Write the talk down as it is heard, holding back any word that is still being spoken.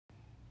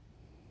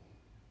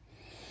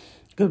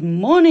Good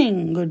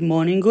morning, good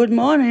morning, good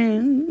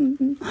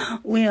morning.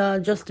 We are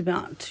just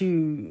about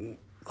to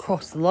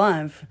cross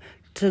live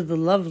to the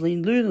lovely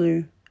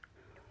Lulu.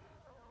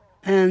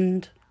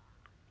 And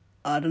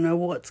I don't know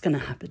what's going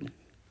to happen.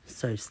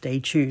 So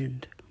stay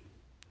tuned.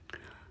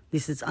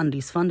 This is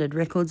Undies Funded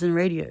Records and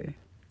Radio.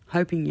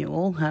 Hoping you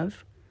all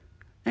have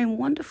a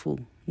wonderful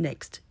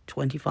next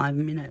 25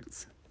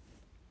 minutes.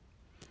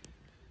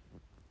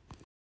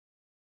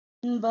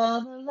 By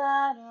the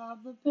light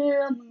of the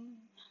pale moon,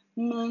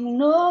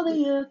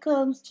 magnolia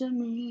comes to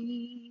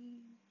me.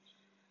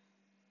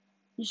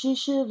 She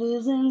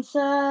shivers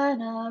inside,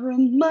 I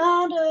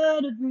remind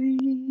her to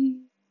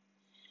breathe.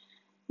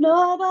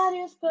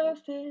 Nobody's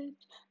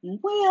perfect, and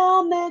we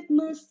all make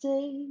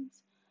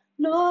mistakes.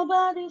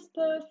 Nobody's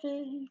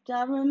perfect,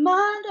 I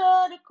remind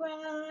her to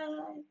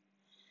cry.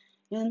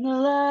 In the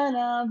light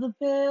of the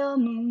pale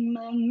moon,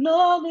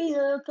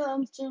 magnolia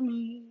comes to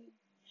me.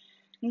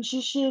 And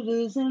she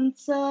shivers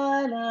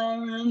inside, I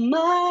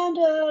remind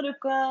her to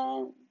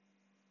cry.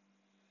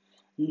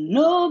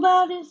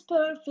 Nobody's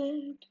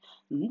perfect,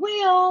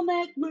 we all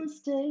make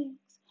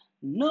mistakes.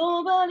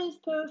 Nobody's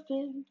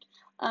perfect,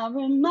 I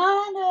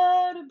remind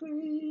her to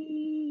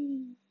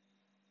breathe.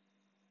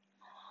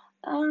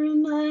 I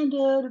remind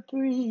her to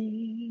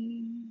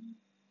breathe.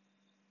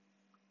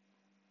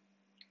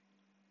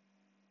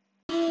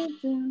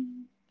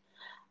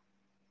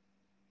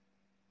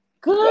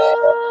 Good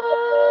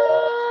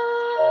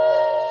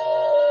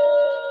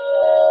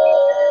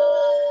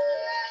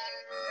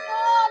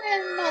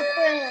morning, my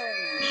friends.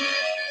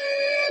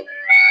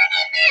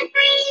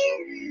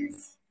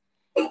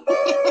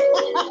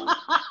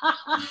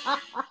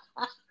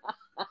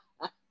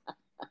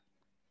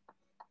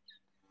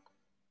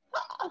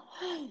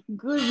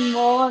 Good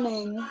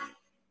morning.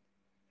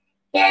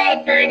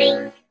 Good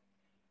morning.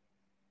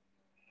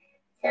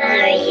 So how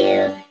are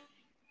you?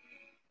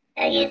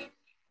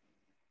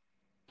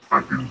 I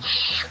can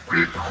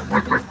speak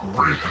with a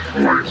great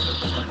voice.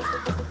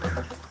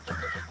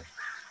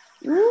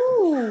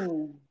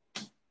 Ooh.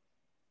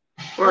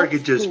 Or it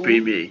could just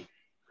be me.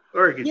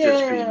 Or it could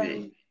just be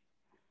me.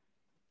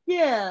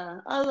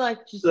 Yeah, I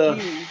like just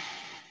you.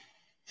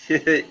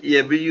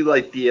 Yeah, but you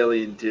like the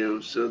alien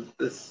too, so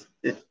this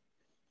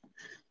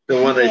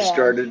the one I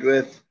started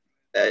with.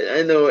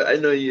 I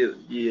know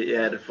you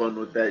had fun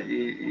with that.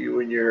 You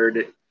when you heard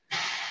it.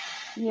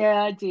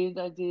 Yeah, I did.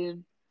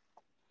 And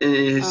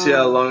you see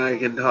how long I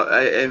can talk.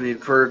 I mean,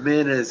 for a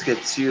man that's got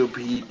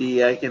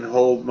COPD, I can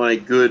hold my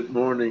good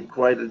morning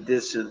quite a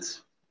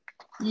distance.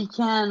 You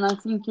can. I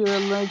think you're a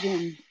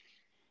legend.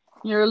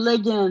 You're a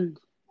legend.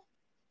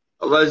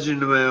 A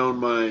legend in my own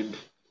mind.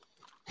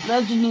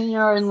 Legend in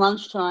your own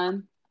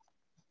lunchtime.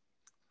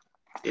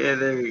 Yeah,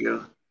 there you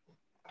go.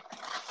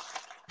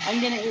 I'm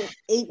going to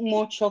eat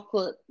more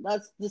chocolate.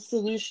 That's the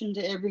solution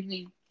to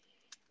everything.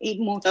 Eat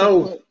more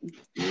chocolate.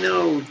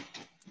 No.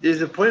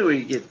 There's a point where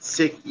you get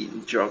sick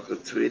eating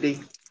chocolate,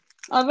 sweetie.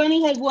 I've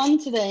only had one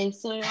today,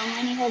 so I'm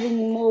only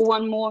having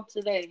one more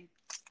today.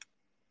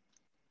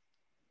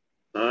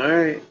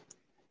 Alright.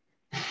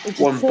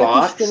 One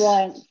box?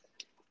 Delight.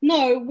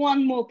 No,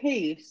 one more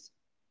piece.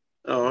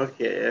 Oh,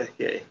 okay.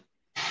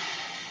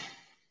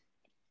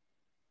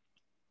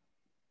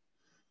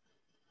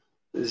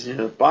 Because,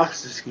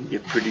 boxes can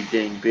get pretty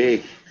dang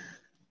big.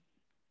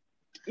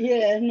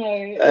 Yeah, no.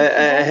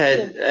 I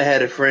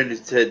had a friend who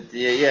said,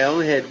 yeah, I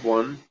only had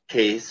one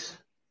case.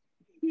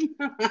 You're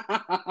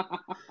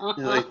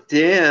like,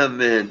 damn,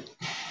 man.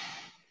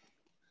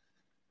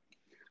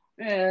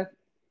 Yeah.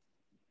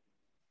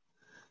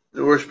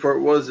 The worst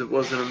part was it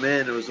wasn't a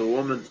man, it was a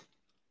woman.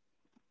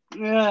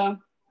 Yeah.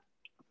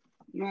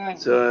 Right.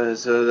 So I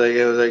was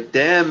like,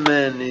 damn,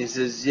 man. He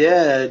says,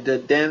 yeah,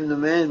 damn the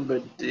man,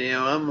 but,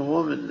 I'm a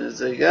woman. It's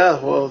like,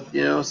 oh,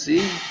 well,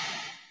 see?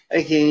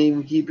 I can't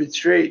even keep it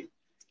straight.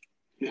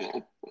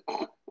 Can't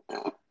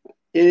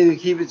even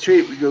keep it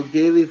straight. We go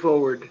gaily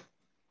forward.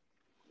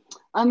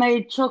 I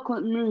made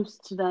chocolate mousse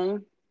today.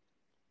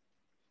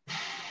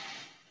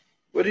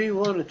 What do you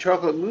want a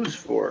chocolate mousse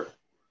for?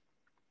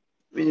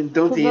 I mean,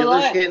 don't the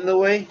antlers get in the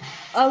way?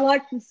 I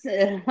like the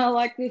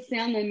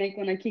sound they make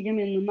when I kick them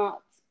in the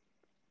nuts.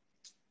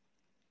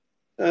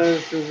 I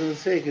was going to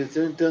say, because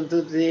don't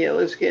the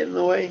antlers get in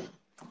the way?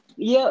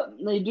 Yep,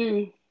 they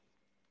do.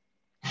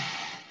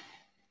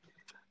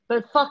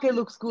 But fuck, it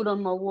looks good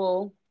on my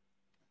wall.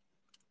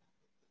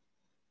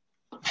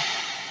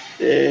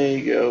 There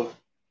you go.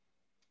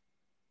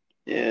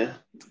 Yeah.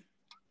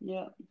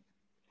 Yeah.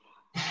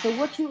 So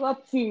what you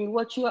up to?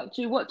 What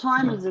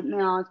time is it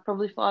now? It's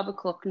probably 5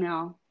 o'clock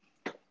now.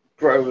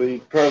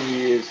 Probably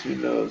is. Who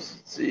knows?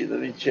 Let's see. Let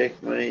me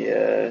check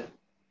my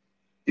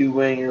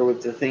do-wanger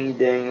with the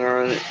thingy-danger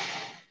on it.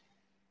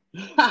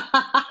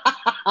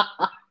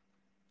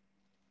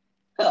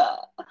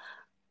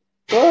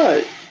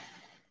 What?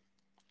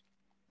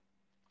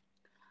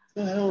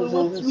 The hell is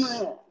all this?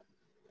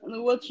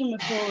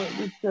 Whatchamacallit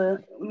with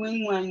the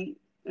wing-wang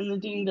and the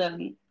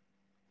ding-dong?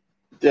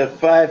 It's at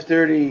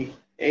 5:30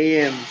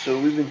 a.m., so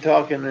we've been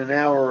talking an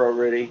hour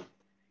already.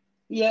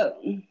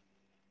 Yep.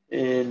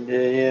 And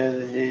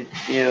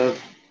yeah,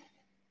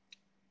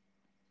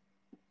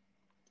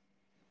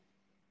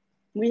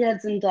 We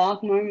had some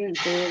dark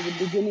moments there at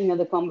the beginning of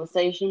the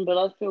conversation, but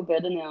I feel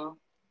better now.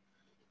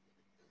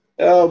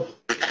 oh,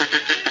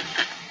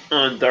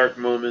 on dark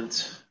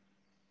moments.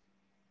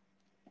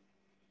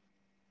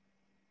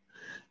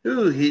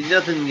 Ooh,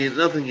 nothing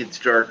gets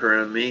dark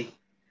around me.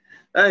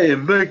 I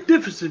am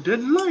magnificent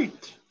and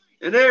light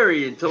and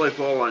airy until I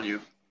fall on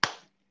you.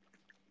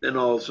 Then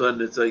all of a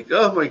sudden it's like,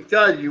 oh my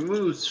God, you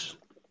moose,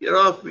 get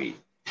off me.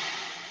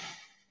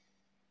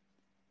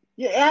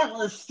 Your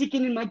antler's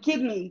sticking in my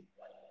kidney.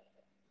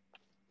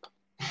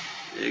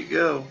 There you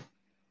go.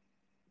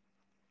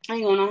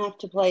 Hang on, I have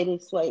to play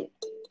this. Wait.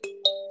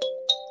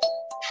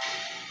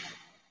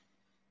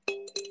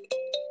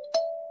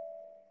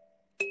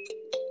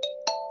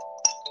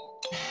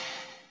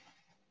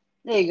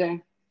 There you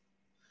go.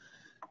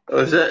 Oh,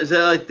 is that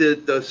like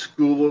the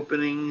school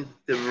opening,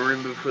 the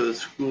marimba for the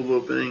school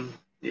opening?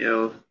 You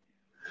know,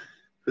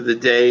 for the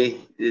day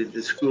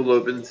the school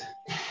opens.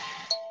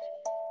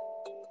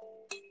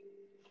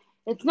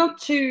 It's not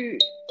too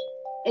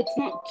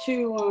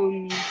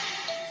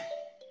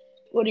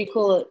what do you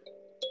call it?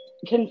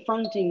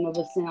 Confronting of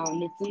a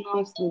sound. It's a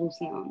nice little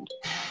sound.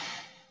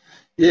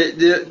 Yeah,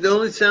 the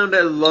only sound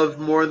I love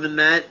more than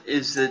that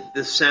is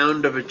the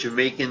sound of a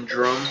Jamaican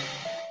drum,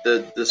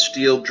 the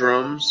steel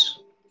drums.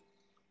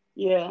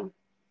 Yeah.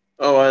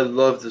 Oh, I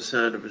love the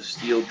sound of a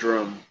steel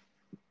drum.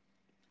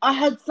 I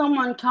had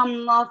someone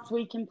come last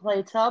week and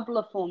play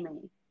tabla for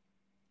me.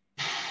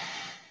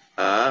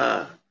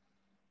 Ah,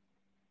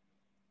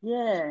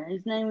 Yeah,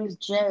 his name is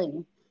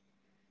Jay.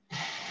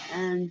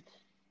 And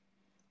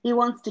he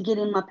wants to get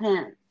in my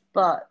pants,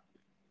 but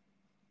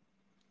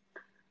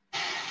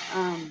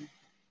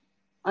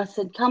I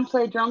said, come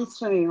play drums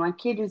for me. My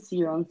kid is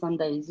here on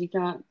Sundays. You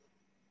can't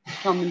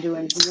come and do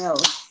anything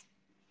else.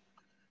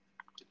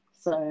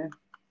 So,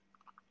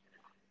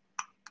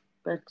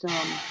 but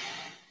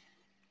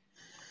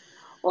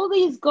all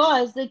these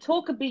guys, they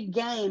talk a big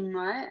game,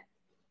 right?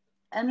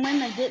 And when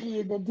they get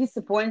here, they're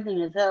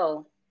disappointing as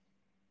hell.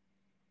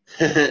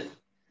 I'm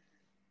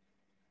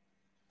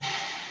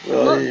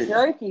well, not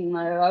joking, though.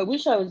 I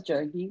wish I was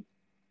joking.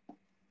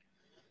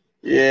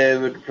 yeah,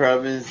 but the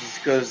problem is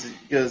because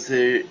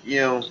they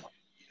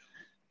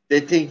they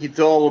think it's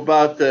all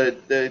about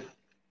the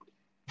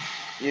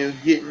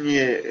getting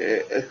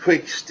you a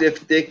quick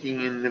stiff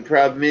dicking, and the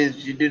problem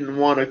is you didn't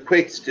want a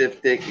quick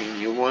stiff dicking,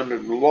 you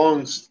wanted a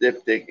long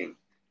stiff dicking.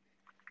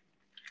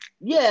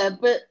 Yeah,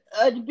 but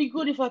it'd be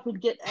good if I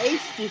could get a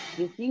stiff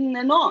dicking.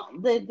 They're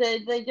not. They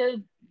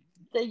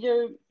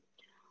go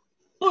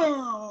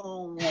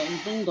boom,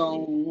 ding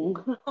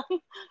dong.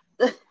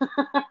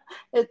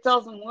 It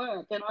doesn't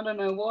work, and I don't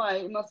know why.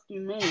 It must be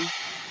me.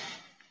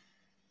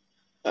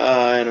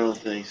 I don't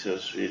think so,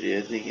 sweetie.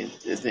 I think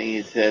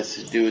it has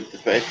to do with the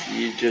fact that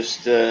you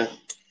just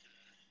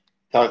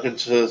talking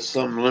to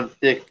some limp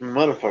dick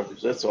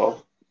motherfuckers. That's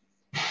all.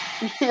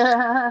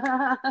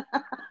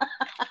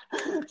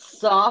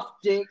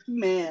 Soft dick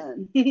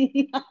man.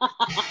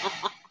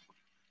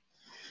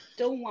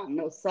 Don't want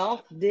no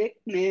soft dick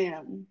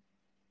man.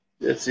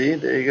 Let's see.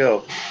 There you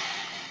go.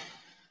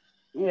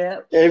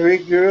 Yep. Every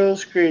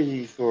girl's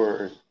crazy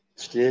for a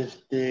stiff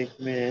dick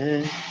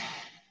man.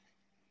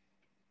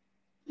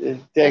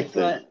 That's right.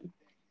 But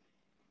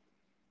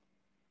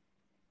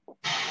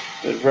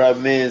the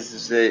problem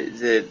is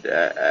that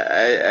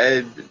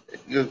I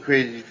go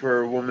crazy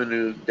for a woman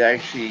who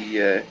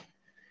actually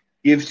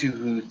gives two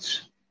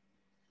hoots.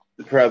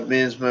 The problem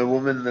is my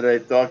woman that I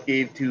thought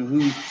gave two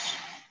hoots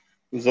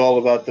was all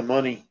about the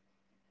money.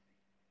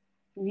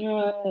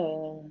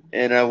 No.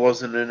 And I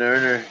wasn't an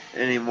earner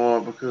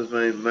anymore because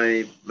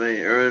my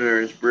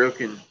earner is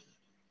broken.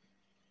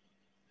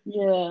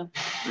 Yeah.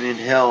 I mean,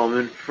 hell, I'm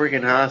in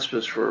freaking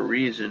hospice for a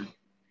reason.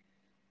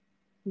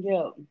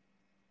 Yep.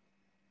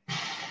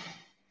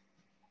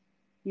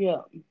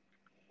 Yep.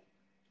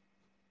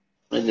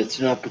 And it's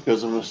not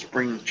because I'm a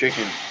spring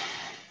chicken.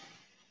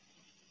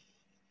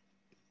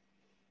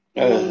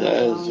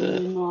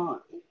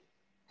 Not.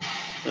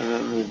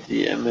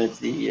 I'm at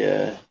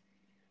the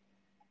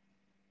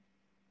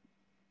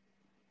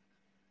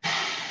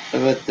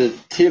I'm at the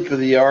tip of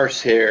the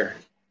arse hair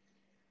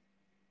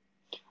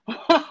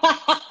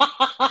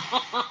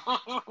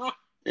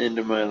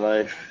into my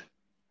life.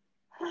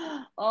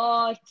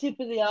 Oh, tip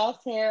of the ass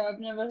hair. I've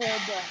never heard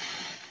that.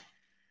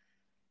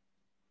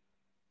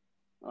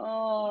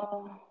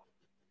 Oh.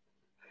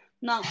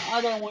 No,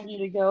 I don't want you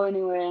to go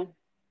anywhere.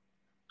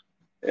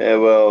 Yeah,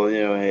 well,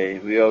 hey,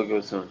 we all go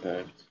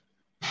sometimes.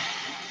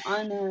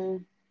 I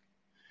know.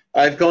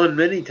 I've gone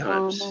many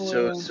times.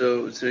 Oh,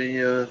 So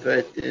in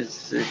fact,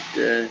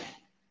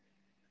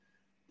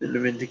 and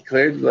I've been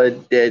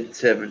declared dead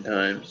 7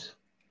 times.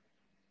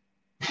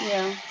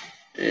 yeah.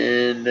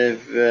 And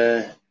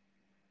and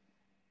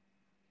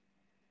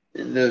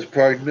those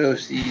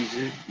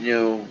prognoses,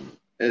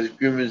 as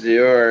grim as they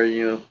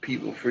are,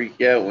 people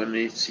freak out when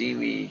they see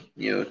me,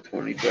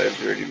 25,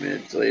 30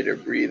 minutes later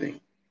breathing.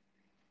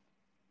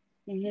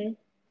 Mhm.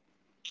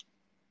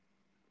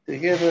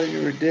 Like, I thought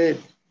you were dead.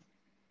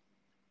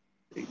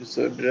 Like,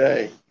 so did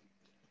I.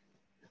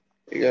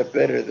 It got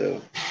better,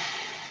 though.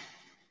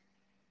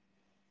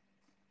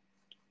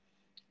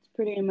 It's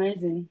pretty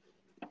amazing.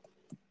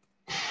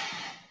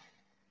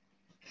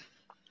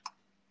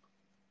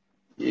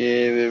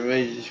 Yeah, but it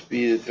might just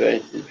be the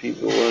fact that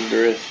people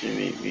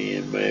underestimate me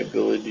and my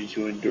ability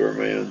to endure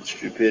my own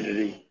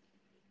stupidity.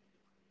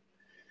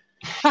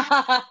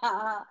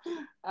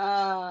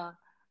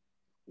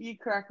 You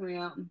crack me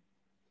up.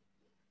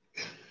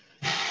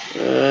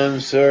 I'm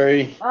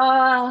sorry.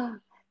 How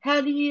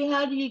do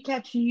you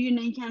catch a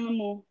unique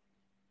animal?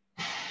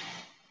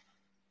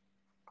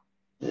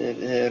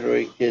 And how do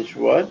I catch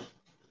what?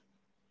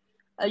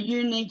 A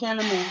unique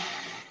animal.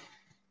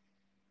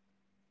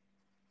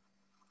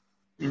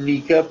 You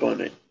sneak up on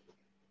it.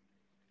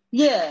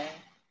 Yeah.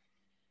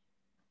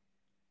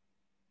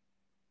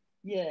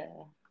 Yeah.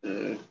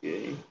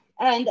 Okay.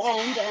 And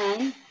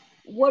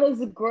what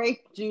does a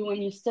grape do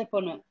when you step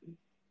on it?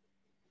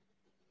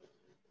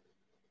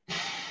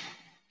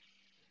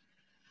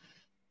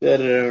 That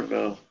I don't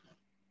know.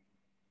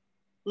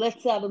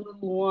 Lets out a little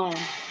wine.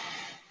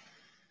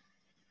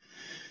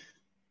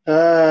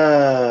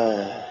 Ouch.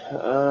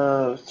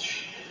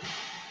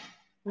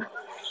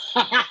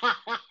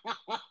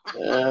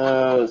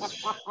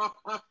 Ouch.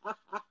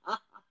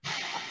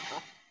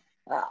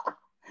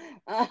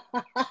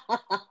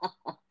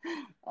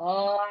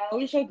 Oh, I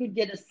wish I could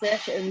get a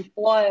sesh and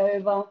fly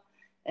over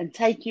and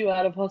take you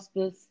out of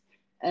hospice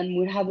and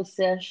we'd have a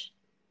sesh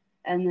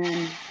and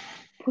then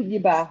put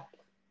you back.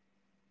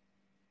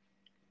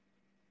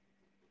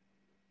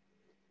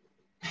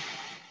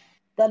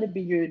 That'd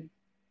be good.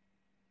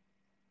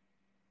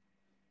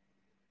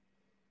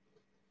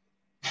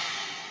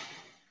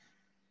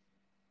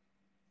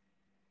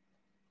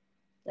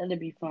 That'd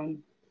be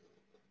fun.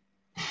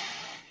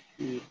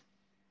 Yeah.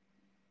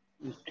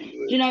 Do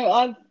you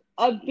know,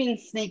 I've been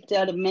sneaked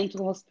out of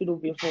mental hospital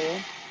before.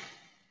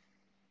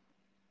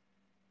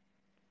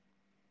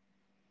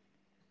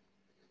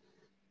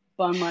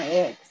 By my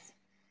ex.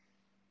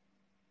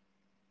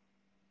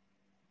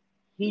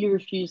 He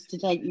refused to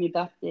take me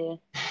back there.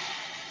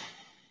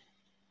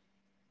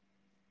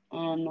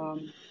 And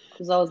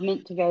because I was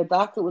meant to go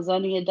back, it was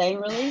only a day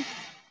release.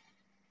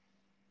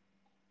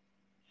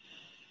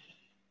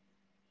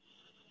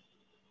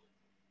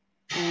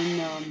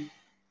 And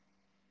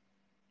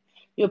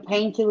your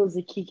painkillers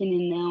are kicking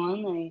in now,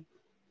 aren't they?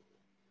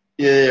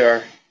 Yeah, they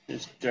are.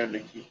 It's starting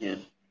to kick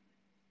in.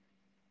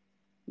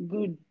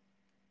 Good.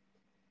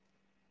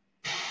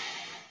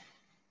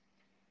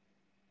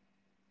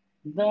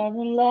 By the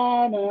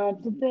light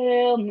of the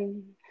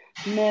building,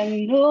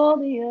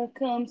 Magnolia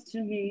comes to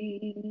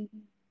me.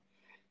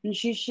 And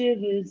she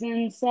shivers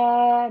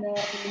inside,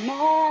 I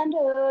remind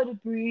her to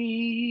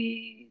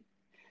breathe.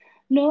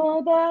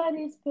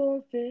 Nobody's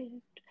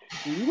perfect,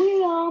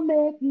 we all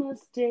make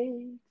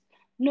mistakes.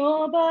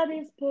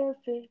 Nobody's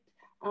perfect,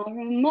 I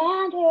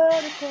remind her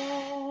to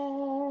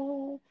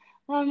cry.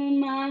 I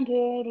remind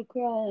her to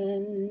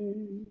cry.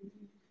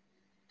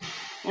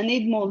 I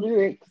need more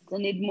lyrics. I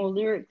need more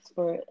lyrics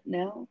for it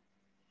now.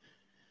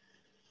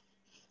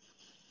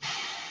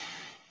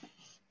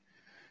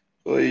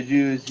 What you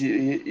do is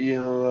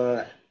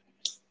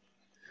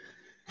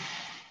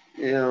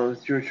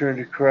it's your turn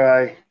to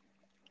cry,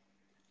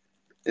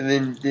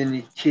 and then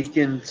you kick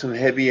in some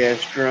heavy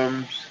ass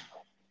drums.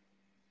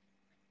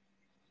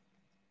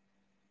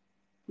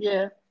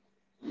 Yeah.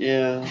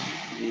 Yeah.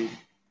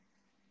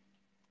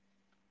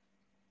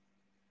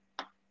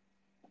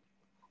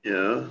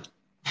 Yeah.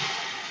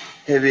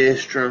 Heavy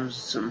ass drums,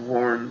 some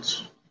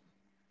horns.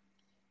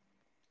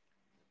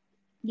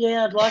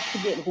 Yeah, I'd like to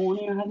get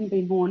horny. I haven't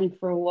been horny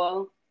for a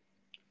while.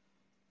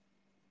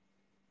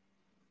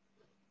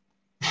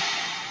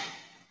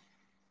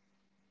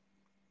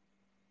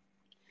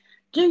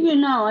 Do you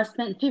know I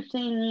spent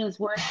 15 years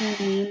working in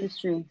the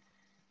industry?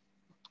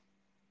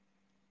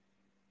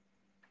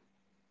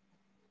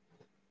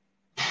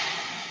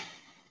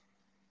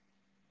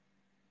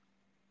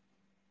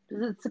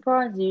 Does it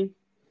surprise you?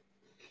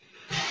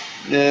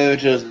 No, it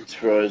doesn't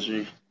surprise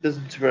me. It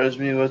doesn't surprise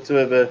me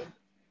whatsoever.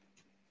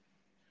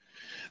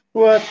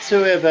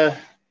 Whatsoever.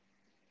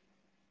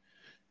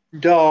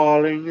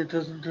 Darling, it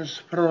doesn't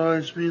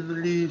surprise me in the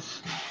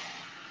least.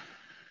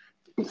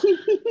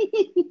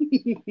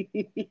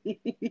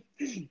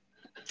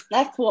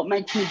 That's what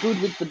makes me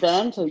good with the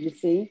banter, you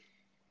see.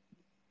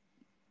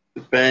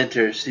 The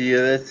banter. See,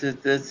 that's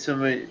it. That's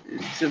somebody.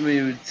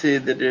 Somebody would say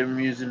that I'm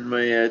using my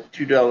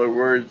 $2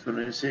 words when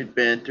I say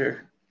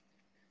banter.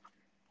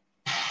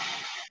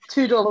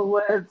 $2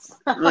 words.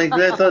 Like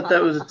I thought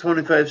that was a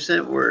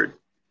 25-cent word.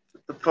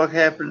 What the fuck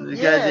happened to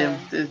the Yeah.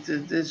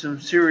 goddamn? There's some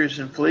serious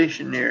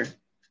inflation here.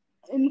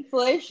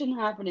 Inflation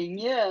happening,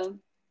 yeah.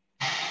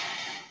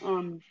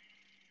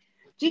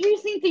 Do you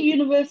think the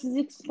universe is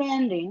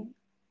expanding?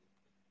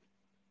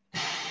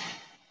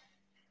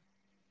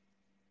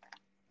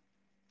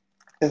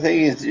 I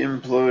think it's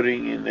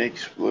imploding and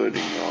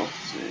exploding all at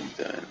the same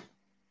time.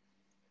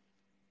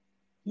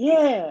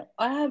 Yeah,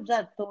 I have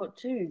that thought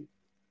too.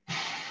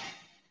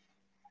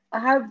 I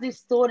have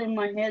this thought in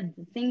my head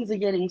that things are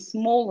getting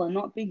smaller,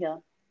 not bigger.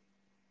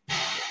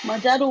 My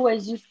dad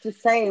always used to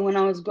say when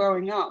I was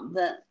growing up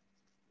that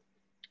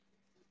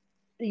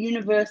the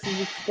universe is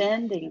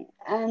expanding,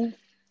 and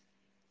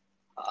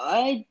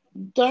I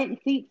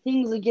don't think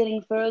things are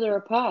getting further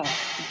apart.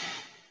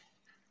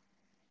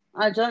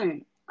 I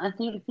don't. I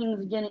think things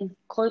are getting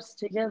close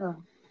together.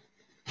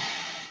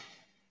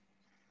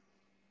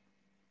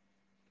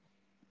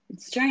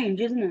 It's strange,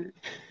 isn't it?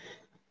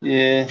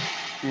 Yeah,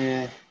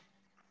 yeah.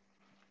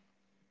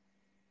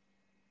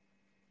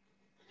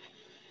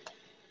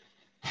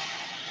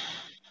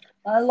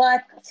 I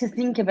like to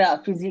think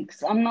about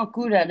physics. I'm not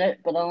good at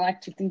it, but I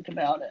like to think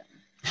about it.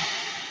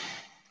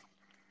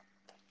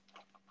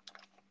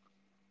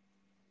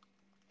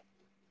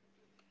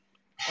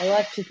 I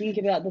like to think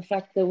about the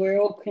fact that we're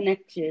all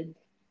connected.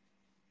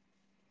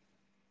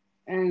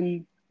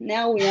 And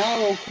now we are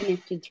all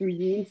connected through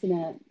the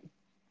internet.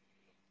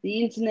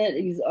 The internet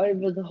is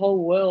over the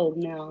whole world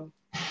now.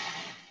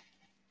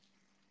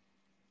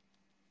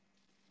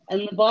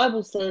 And the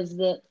Bible says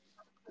that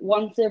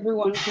once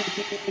everyone can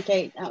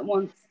communicate at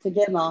once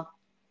together,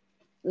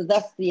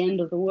 that's the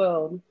end of the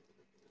world.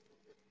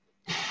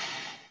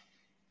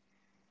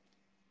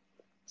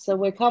 So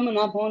we're coming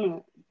up on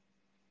it.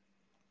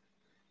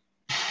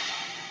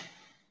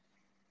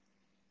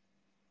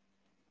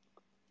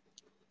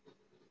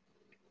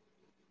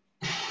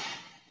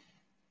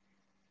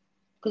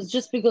 Because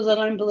just because I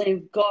don't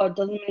believe God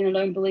doesn't mean I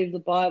don't believe the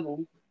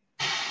Bible.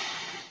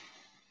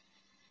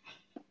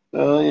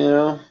 Well, you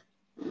know,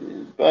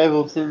 the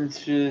Bible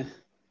tends to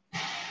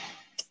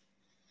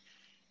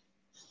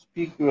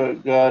speak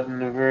about God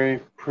on a very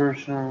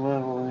personal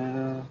level, you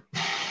know.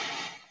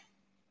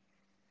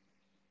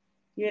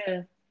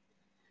 Yeah.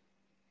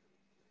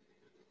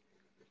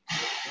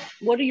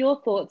 What are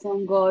your thoughts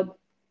on God?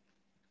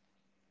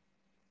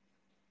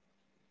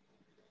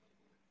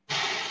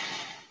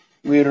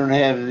 We don't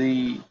have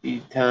the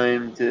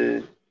time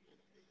to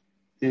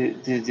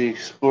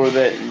explore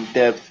that in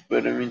depth,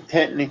 but I mean,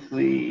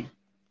 technically,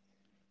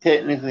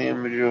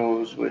 I'm a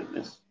Jehovah's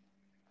Witness.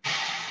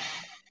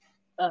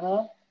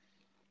 Uh-huh.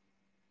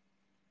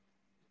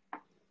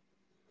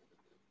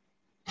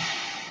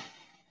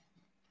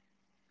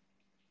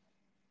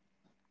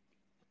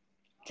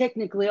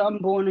 Technically, I'm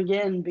born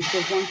again,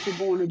 because once you're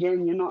born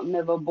again, you're not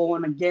never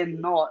born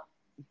again, not.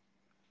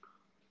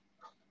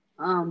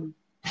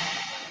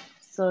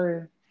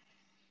 So,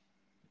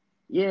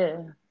 yeah.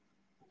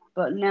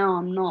 But now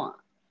I'm not.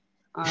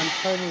 I'm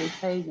totally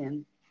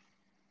pagan.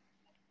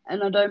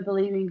 And I don't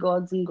believe in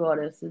gods and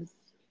goddesses.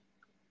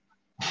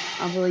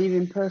 I believe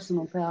in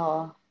personal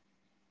power.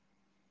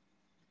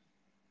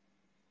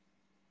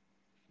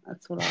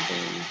 That's what I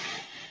believe.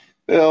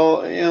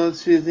 Well, you know,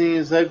 see, the thing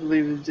is, I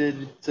believe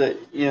that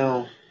you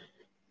know,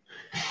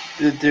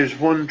 that there's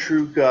one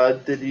true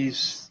God, that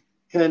He's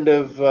kind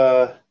of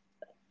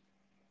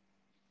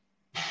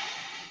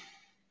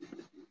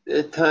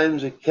at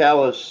times a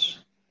callous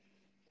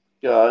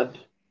God.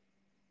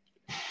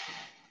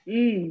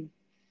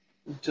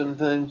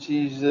 Sometimes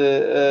He's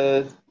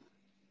a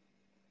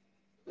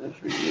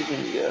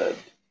forgiving God.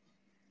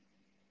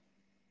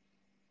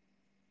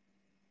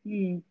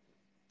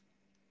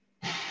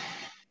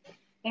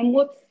 And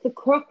what's the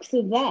crux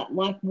of that?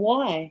 Like,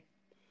 why?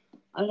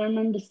 I don't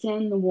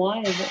understand the why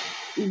of it.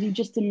 Is he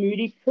just a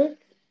moody prick?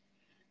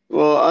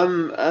 Well,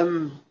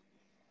 I'm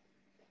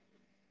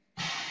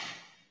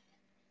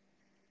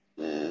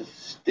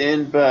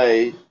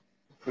standby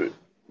for,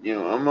 you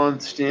know, I'm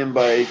on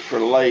standby for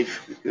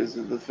life because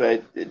of the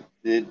fact that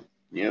you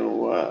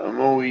know, I'm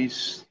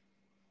always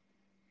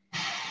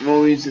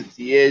at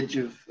the edge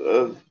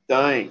of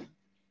dying,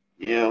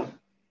 you know.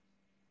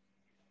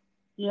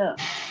 Yeah.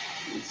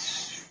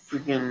 It's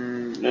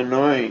freaking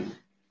annoying.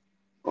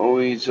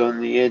 Always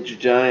on the edge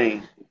of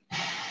dying.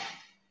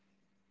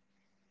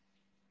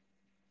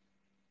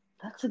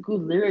 That's a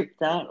good lyric,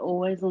 that.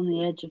 Always on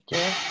the edge of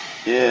death.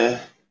 Yeah.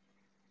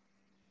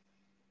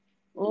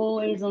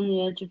 Always on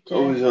the edge of death.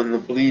 Always on the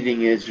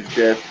bleeding edge of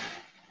death.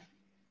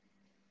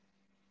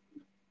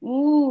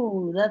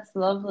 Ooh, that's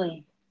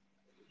lovely.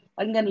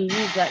 I'm going to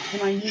use that.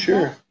 Can I use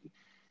Sure. that?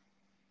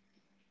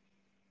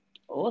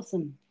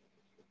 Awesome.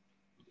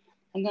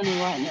 I'm going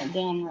to write that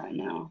down right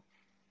now.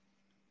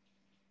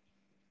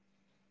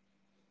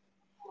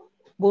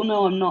 Well,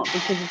 no, I'm not,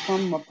 because it's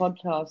on my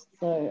podcast,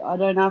 so I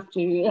don't have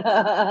to.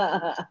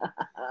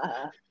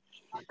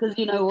 Because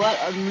you know what?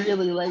 I'm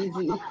really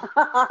lazy.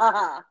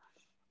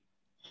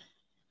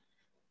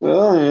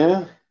 Well,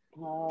 yeah.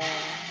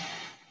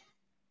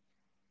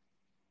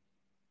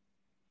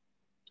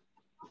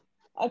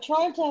 I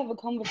tried to have a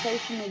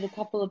conversation with a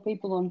couple of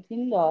people on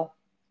Tinder,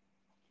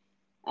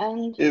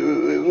 and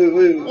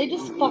they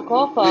just fuck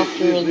off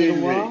after a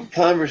little while.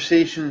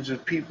 Conversations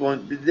with people,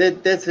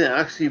 that's an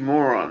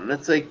oxymoron.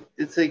 That's like,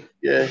 it's like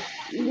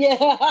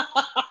Yeah.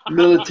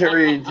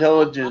 military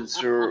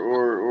intelligence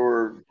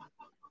or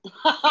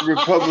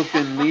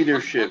Republican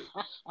leadership.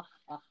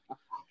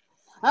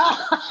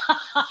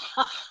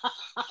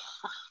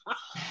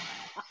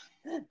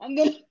 I'm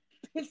gonna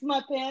piss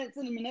my pants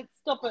in a minute.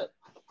 Stop it.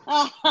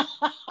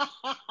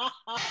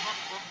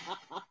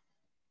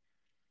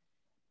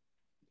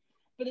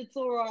 But it's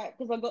all right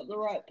because I got the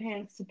right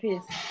pants to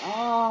piss.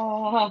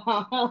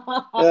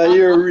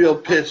 You're a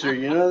real pisser.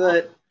 You know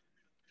that?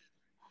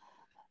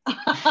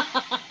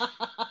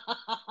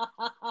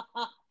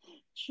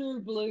 True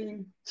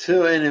blue. So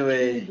True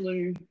anyway,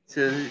 blue.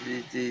 so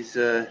these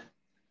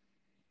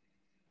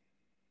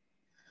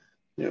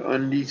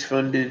undies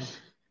funded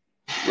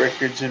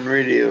records and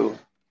radio,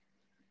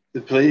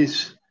 the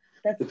place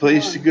That's to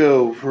fun.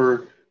 go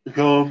for the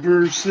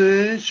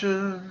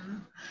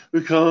conversation,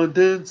 the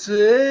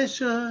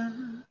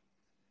condensation.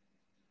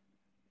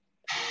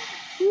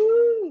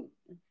 Woo!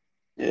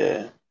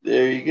 Yeah,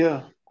 there you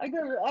go. I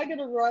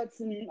gotta write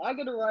some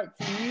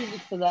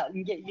music for that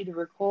and get you to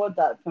record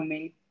that for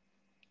me.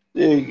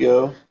 There you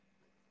go.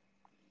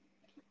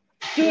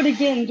 Do it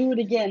again,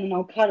 and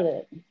I'll cut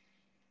it.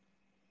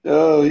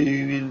 Oh,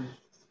 you mean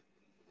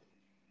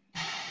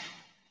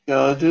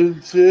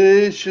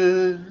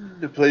condensation,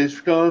 the place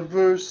for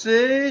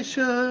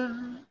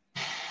conversation.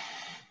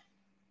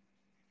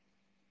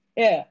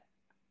 Yeah.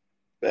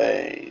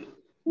 Bang.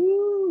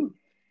 Woo!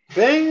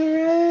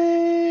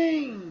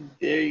 Bang!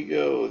 There you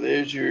go.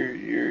 There's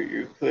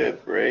your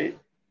clip, right?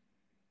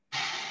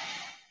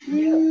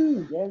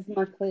 Yeah. There's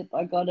my clip.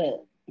 I got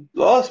it.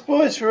 Lost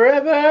Boys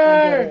Forever!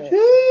 I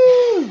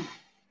Woo!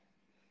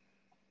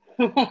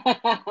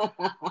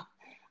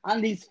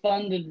 Undies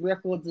funded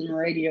records and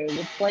radio,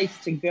 the place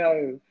to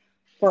go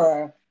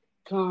for a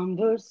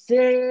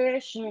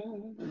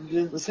conversation.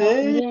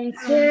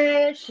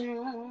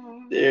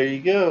 Condensation. There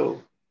you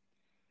go.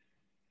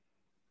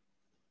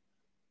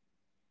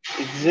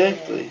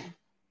 Exactly. Yeah.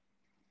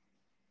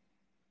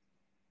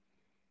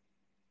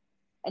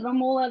 And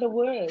I'm all out of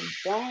words.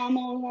 I'm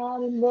all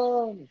out of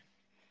love.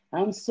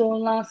 I'm so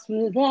lost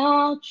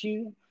without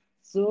you.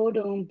 So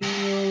don't be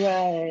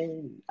alright.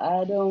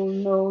 I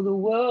don't know the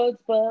words,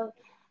 but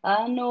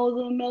I know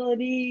the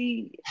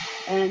melody.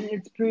 And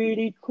it's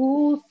pretty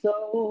cool,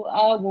 so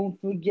I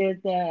won't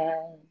forget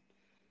that.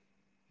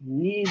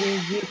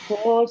 Needed you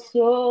for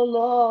so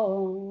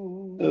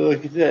long. Oh,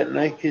 look at that. And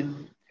I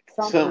can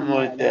something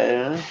like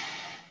that, huh?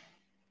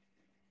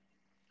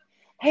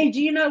 Hey, do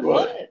you know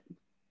What? what?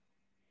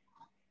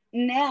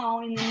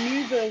 Now, in the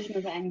new version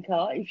of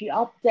Anchor, if you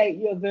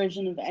update your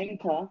version of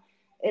Anchor,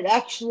 it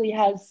actually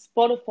has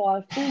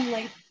Spotify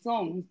full-length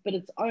songs, but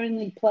it's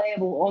only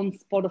playable on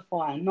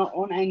Spotify, not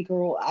on Anchor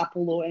or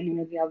Apple or any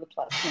of the other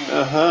platforms.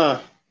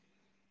 Uh-huh.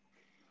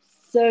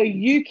 So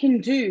you can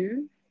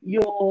do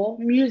your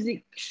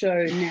music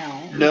show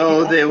now.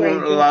 No, they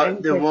won't allow.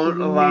 They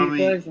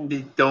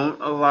don't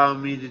allow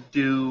me to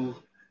do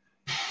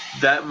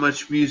that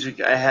much music.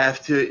 I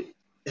have to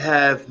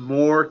have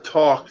more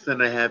talk than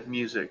I have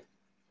music.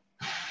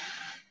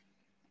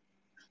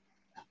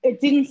 It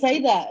didn't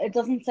say that. It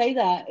doesn't say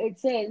that. It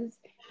says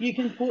you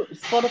can put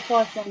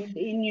Spotify songs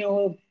in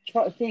your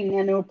thing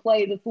and it'll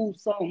play the full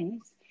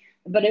songs,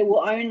 but it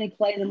will only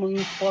play them on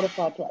the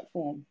Spotify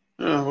platform.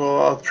 Oh,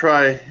 well, I'll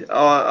try.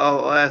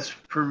 I'll ask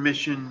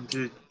permission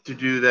to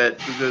do that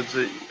because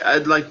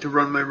I'd like to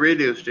run my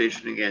radio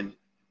station again.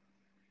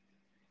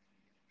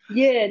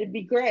 Yeah, it'd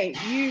be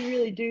great. You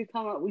really do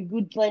come up with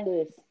good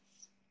playlists.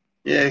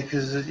 Yeah,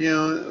 because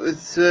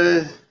it's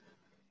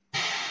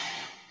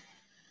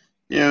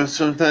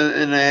sometimes,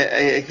 and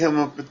I come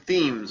up with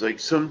themes.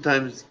 Like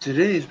sometimes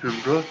today's been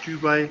brought to you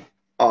by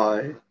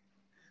I,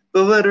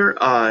 the letter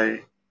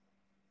I,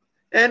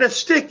 and a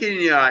stick in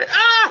your eye.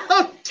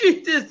 Oh,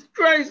 Jesus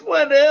Christ!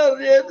 What the hell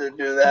do you have to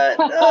do that?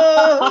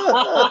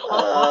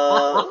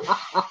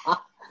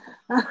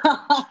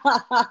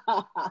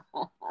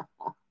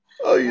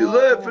 Oh, you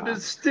laugh at a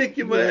stick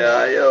in my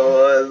eye.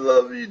 Oh, I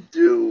love you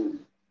too.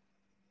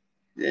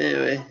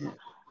 Anyway.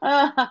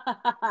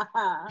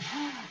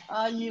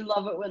 Oh, you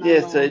love it when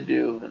Yes, I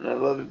do, and I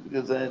love it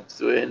because that's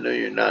the way I know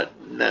you're not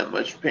in that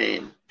much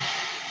pain.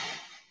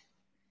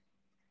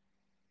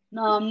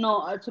 No, I'm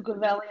not. I took a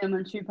Valium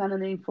and 2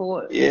 Panadine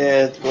for it.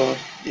 Yeah, well,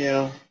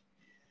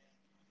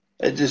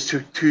 I just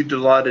took 2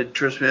 Dilaudid.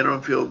 Trust me, I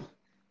don't feel a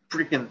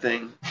freaking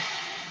thing.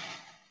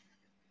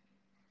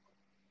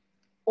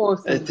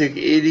 Awesome. I took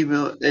 80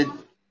 mil.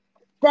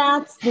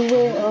 That's the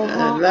way.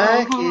 I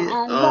like it.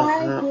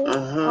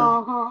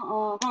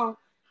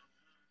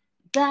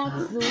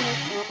 That's the way.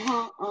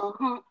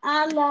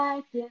 I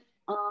like it.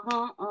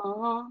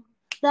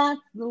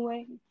 That's the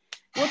way.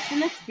 What's the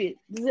next bit?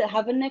 Does it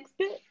have a next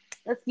bit?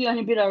 That's the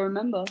only bit I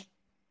remember.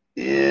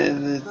 Yeah,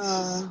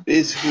 that's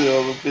basically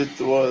all the bit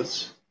there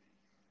was.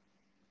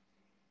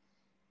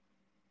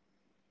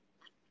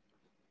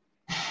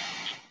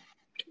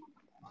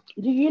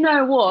 Do you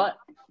know what?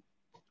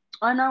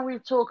 I know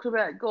we've talked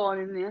about God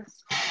in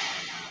this,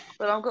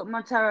 but I've got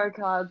my tarot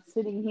cards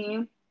sitting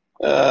here.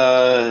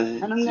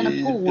 And I'm going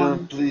to pull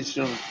one. Please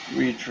don't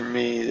read for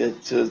me.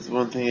 That's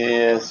one thing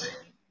I ask.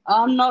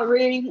 I'm not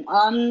reading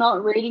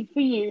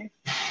for you.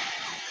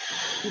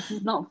 This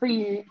is not for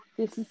you.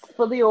 This is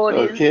for the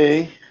audience.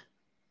 Okay.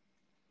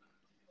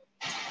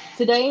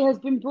 Today has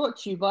been brought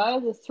to you by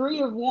the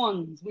Three of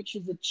Wands, which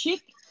is a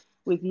chick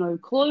with no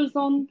clothes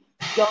on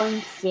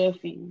going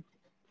surfing.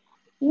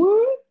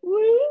 Woo,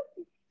 woo.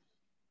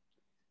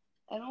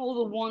 And all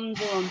the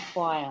wands are on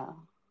fire.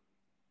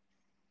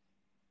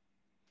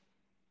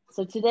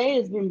 So today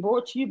has been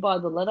brought to you by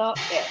the letter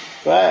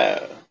F.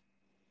 Wow.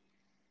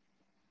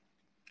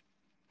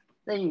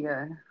 There you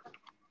go.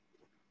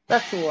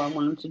 That's all I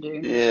wanted to do.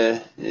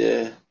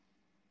 Yeah.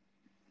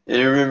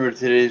 And remember,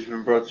 today's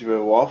been brought to you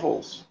by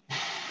Waffles.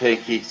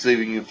 Pancakes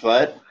leaving you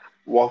flat.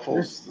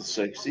 Waffles, the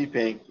sexy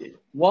pancake.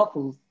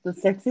 Waffles, the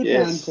sexy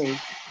Yes. pancake.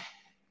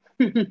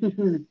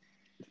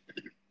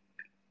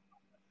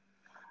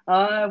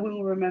 I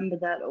will remember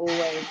that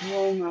always.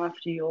 Long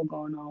after you're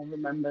gone, I'll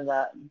remember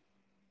that.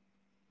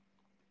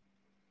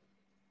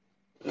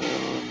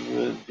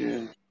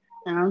 Yeah.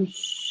 And I'm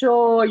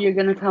sure you're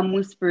going to come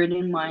whisper it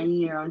in my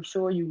ear. I'm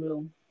sure you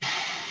will.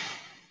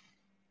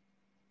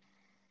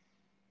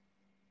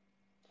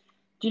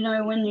 Do you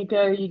know when you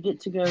go, you get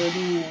to go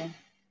anywhere?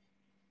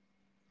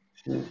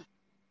 Yeah.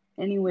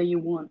 Anywhere you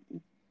want.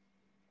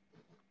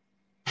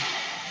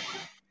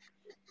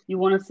 You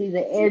want to see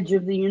the edge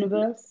of the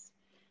universe?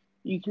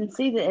 You can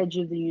see the edge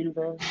of the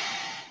universe.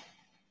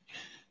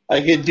 I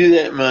could do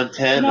that in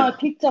Montana. You know, I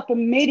picked up a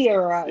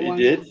meteorite You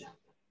once. did?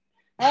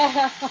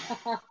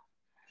 I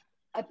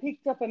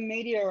picked up a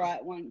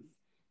meteorite once,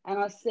 and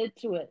I said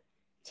to it,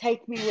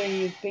 take me where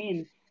you've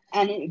been.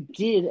 And it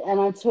did.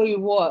 And I tell you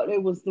what,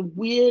 it was the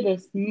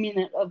weirdest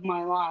minute of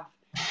my life.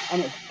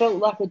 And it felt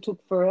like it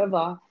took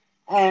forever.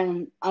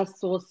 And I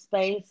saw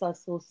space, I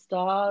saw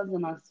stars,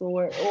 and I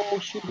saw it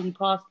all shooting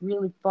past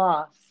really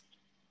fast.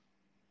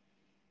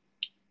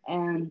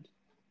 And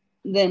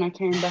then I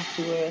came back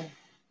to Earth.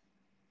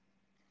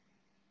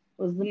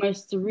 It was the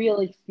most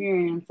surreal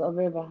experience I've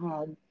ever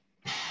had.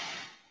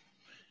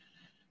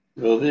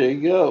 Well, there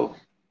you go.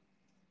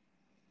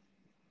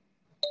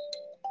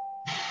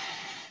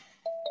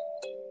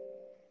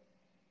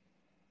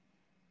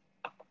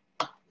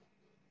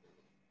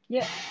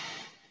 Yep.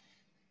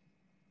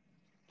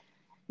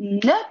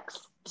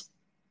 Next.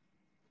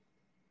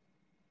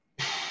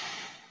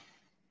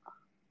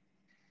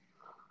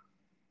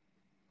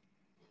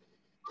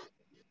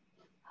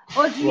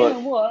 Oh, do you know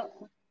what?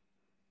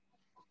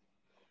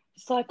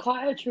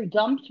 Psychiatry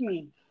dumped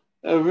me.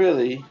 Oh,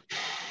 really?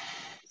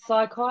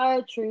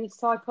 Psychiatry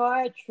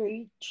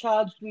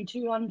charged me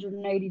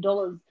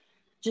 $280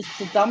 just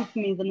to dump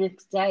me the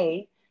next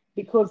day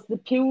because the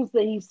pills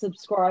that he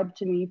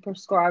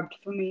prescribed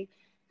for me,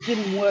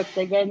 didn't work.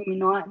 They gave me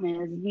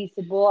nightmares. And he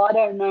said, well, I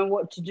don't know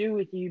what to do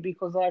with you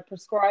because I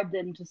prescribed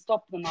them to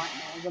stop the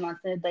nightmares. And I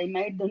said, they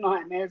made the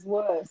nightmares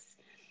worse.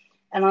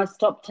 And I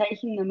stopped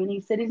taking them. And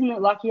he said, isn't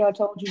it lucky I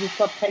told you to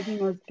stop taking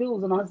those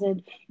pills? And I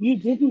said, you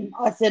didn't.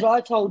 I said,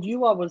 I told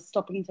you I was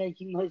stopping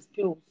taking those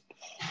pills.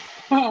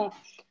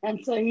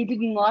 And so he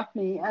didn't like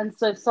me. And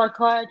so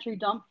psychiatry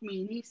dumped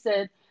me. And he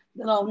said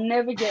that I'll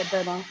never get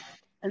better.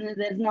 And that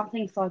there's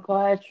nothing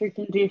psychiatry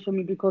can do for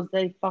me because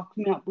they fucked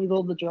me up with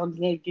all the drugs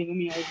they've given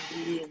me over the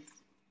years.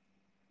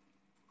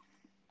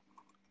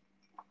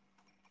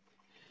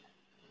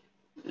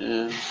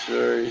 Yeah, I'm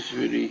sorry,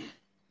 sweetie.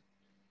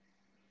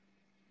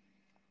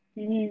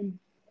 Mm.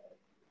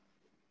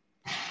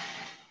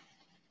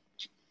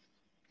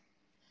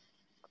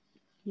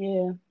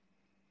 Yeah.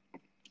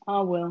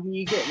 Oh, well,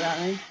 you get that,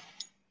 eh?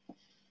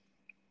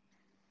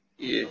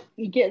 Yeah.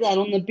 You get that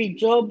on the big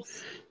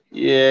jobs.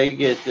 Yeah, I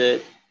get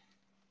that.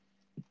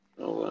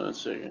 Hold on a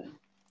second.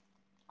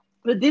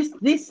 But this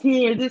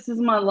is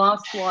my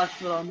last life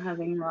that I'm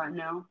having right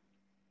now.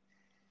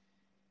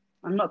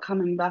 I'm not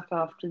coming back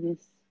after this.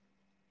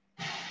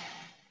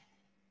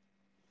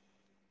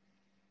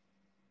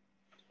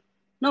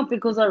 Not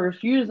because I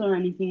refuse or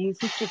anything.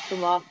 This is just the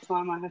last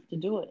time I have to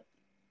do it.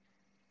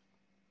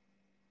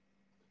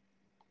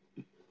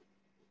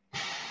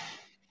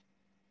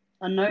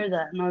 I know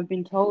that, and I've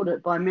been told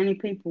it by many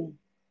people.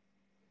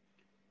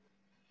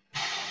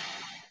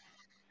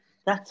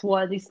 That's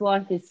why this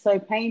life is so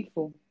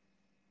painful.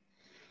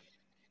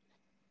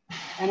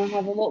 And I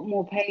have a lot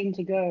more pain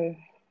to go.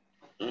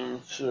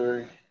 I'm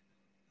sorry.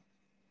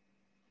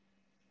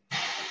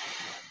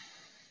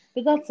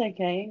 But that's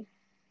okay.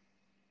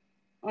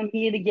 I'm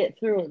here to get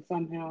through it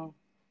somehow.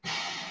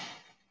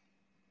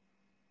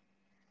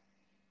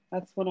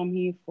 That's what I'm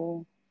here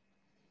for.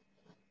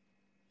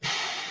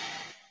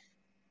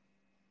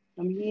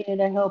 I'm here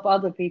to help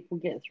other people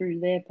get through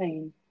their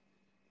pain.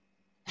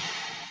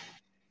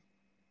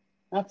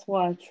 That's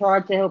why I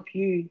tried to help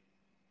you.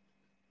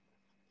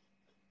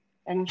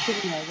 And I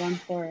shouldn't have. I'm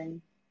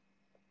sorry.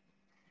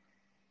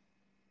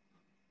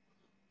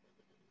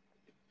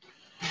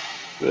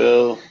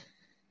 Well,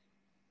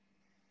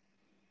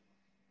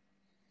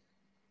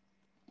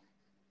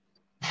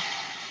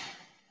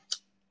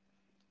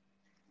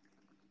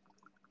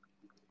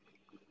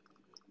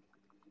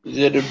 is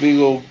that a big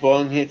old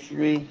bong hit for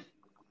me?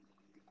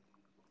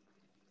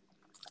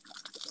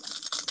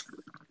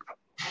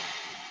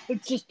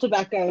 It's just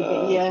tobacco,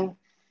 but yeah.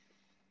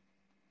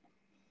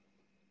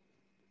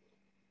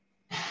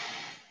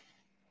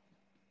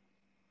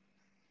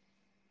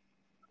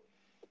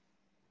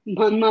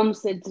 My mum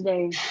said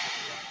today,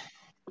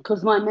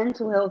 because my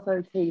mental health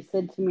OT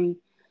said to me,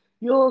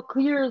 "You're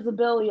clear as a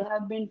bell. You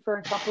have been for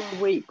a couple of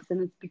weeks,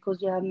 and it's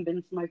because you haven't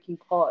been smoking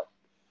pot."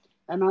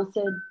 And I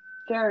said,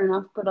 "Fair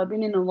enough, but I've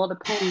been in a lot of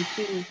pain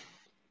too."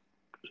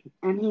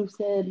 And he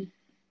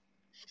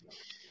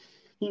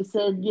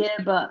said, "Yeah,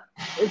 but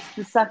it's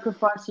the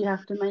sacrifice you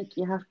have to make.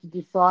 You have to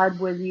decide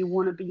whether you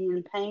want to be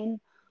in pain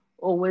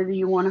or whether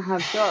you want to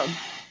have drugs."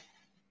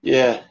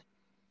 Yeah.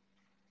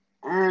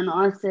 And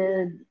I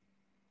said,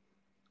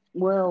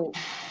 "Well,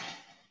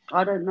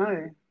 I don't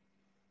know.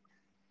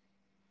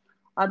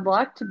 I'd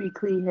like to be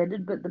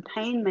clear-headed, but the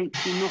pain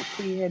makes me not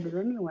clear-headed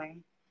anyway."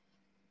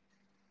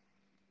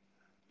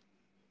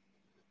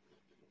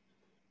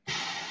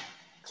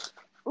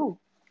 Ooh,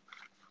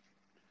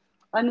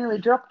 I nearly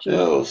dropped you.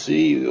 Oh,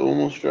 see, you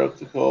almost dropped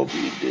the call, but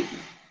you didn't.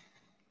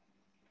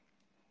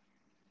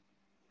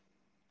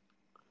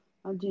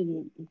 I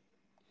didn't.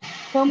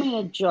 Tell me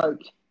a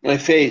joke. My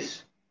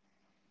face.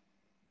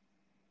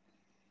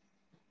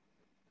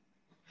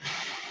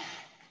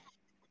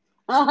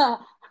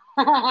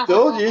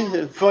 Told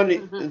you, funny.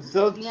 Now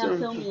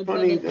tell me about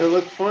Funny. it. I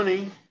look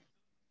funny.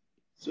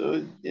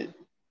 So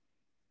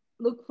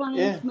Look funny,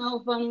 yeah.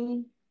 smell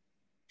funny.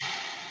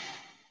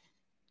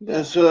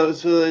 So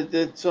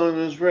that song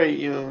was right.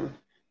 You know,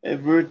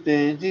 happy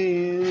birthday to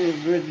you,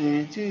 happy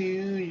birthday to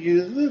you.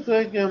 You look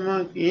like a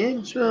monkey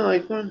and smell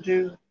like one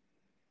too.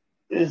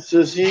 And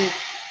so see.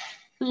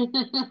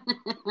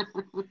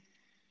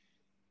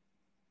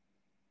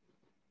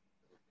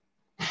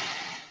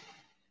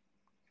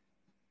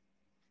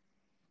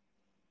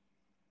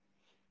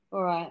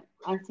 All right,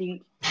 I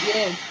think,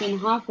 yeah, it's been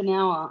half an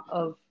hour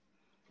of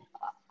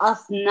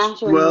us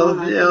nattering Well, on.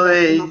 I you think know, that's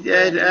hey, enough for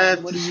right I now.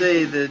 have What to do you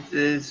say think?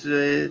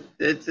 that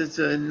it's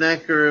a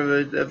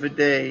knacker of a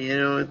day. You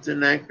know, it's a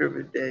knacker of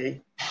a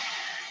day.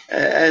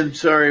 I'm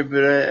sorry,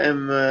 but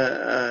I'm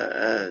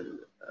a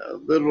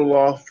little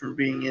off from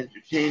being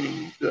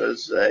entertaining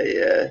because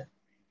because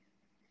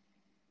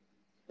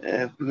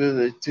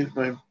I took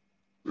my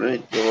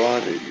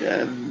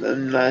Dilaudid.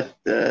 I'm not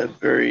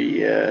very.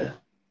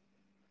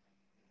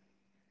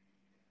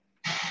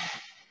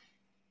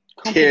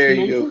 There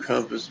you go, Compasses?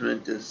 Compass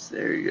Mentis.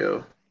 There you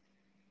go.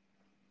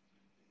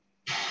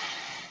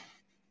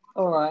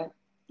 All right,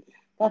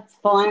 that's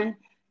fine,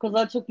 because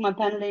I took my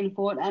Panadine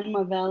Fort and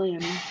my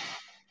Valium,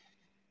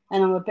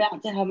 and I'm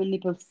about to have a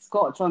nip of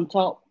scotch on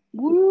top.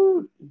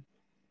 Woo!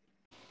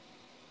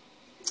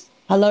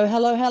 Hello,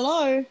 hello,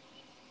 hello.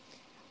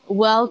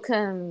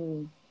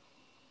 Welcome.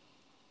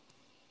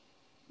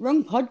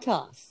 Wrong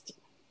podcast.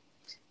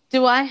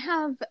 Do I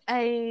have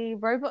a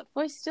robot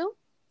voice still?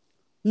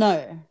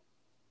 No.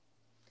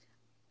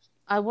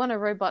 I want a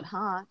robot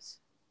heart.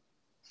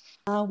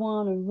 I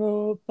want a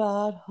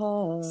robot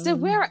heart. So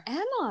where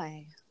am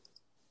I?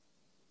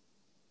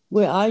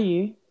 Where are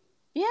you?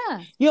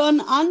 Yeah. You're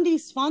on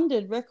Undies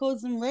Funded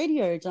Records and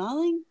Radio,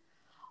 darling.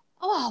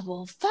 Oh,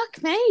 well,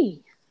 fuck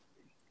me.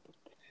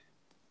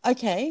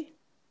 Okay.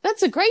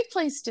 That's a great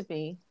place to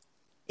be.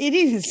 It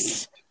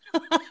is.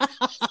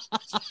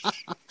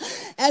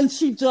 And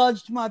she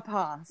dodged my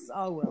pass.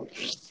 Oh,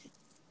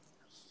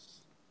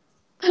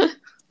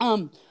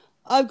 well.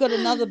 I've got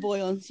another boy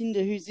on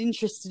Tinder who's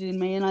interested in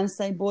me, and I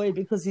say boy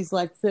because he's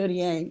like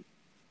 38.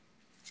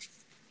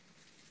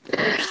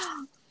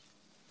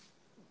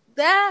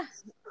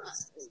 That's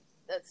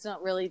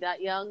not really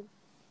that young.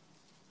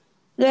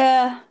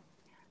 Yeah.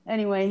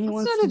 Anyway, he That's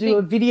wants not to a do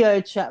a big-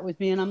 video chat with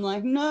me, and I'm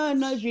like,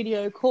 no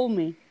video, call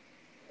me.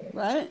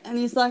 Right? And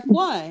he's like,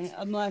 why?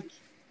 I'm like,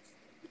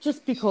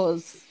 just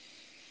because.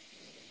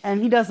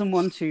 And he doesn't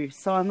want to.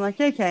 So I'm like,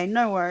 okay,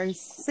 no worries.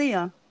 See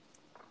ya.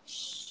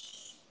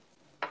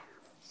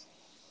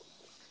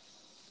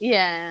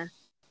 Yeah.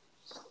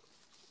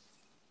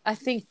 I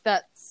think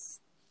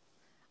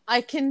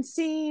I can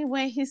see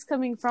where he's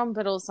coming from,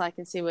 but also I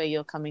can see where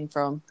you're coming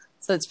from.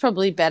 So it's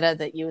probably better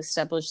that you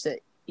establish that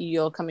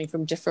you're coming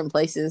from different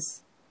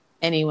places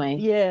anyway.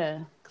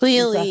 Yeah.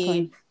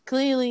 Clearly,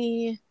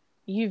 exactly.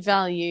 you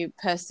value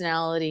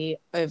personality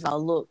over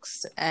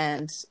looks,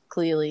 and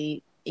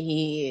clearly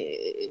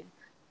he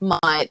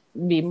might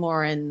be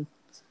more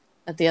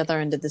at the other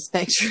end of the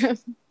spectrum.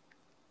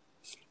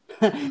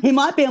 He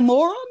might be a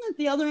moron at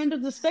the other end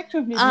of the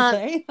spectrum, did you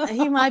say?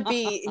 he might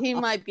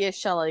be a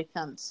shallow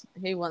cunt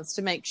who wants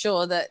to make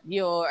sure that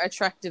you're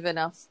attractive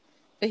enough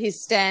for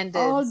his standards.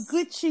 Oh,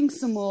 glitching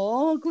some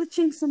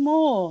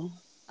more.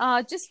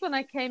 Just when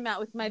I came out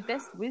with my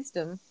best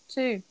wisdom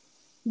too.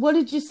 What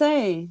did you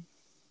say?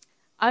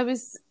 I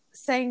was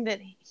saying that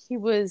he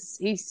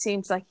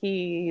seems like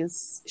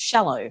he's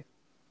shallow.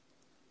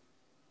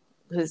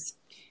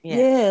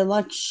 Yeah,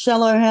 like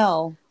shallow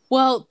hell.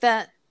 Well,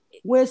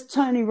 where's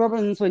Tony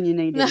Robbins when you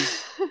need him?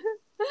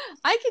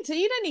 I can tell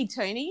you don't need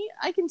Tony.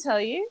 I can tell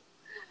you.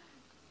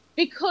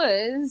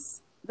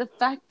 Because the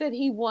fact that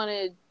he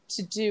wanted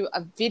to do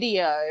a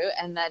video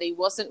and that he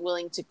wasn't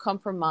willing to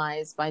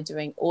compromise by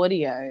doing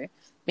audio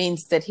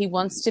means that he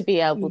wants to be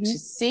able to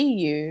see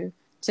you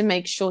to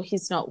make sure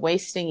he's not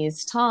wasting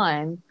his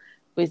time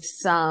with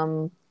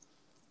some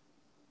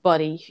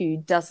anybody who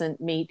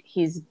doesn't meet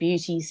his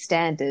beauty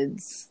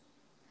standards.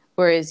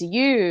 Whereas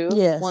you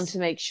Yes. want to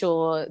make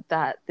sure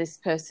that this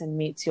person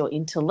meets your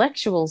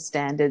intellectual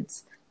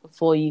standards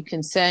before you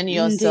concern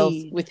yourself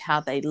Indeed. with how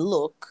they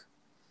look.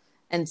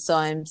 And so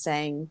I'm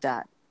saying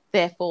that,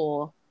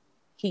 therefore,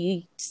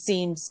 he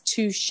seems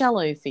too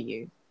shallow for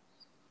you.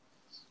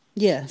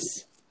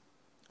 Yes.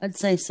 I'd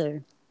say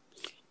so.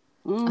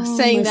 I'm Oh,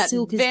 saying my that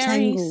silk is very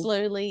tangled.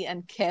 slowly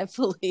and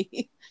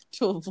carefully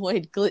to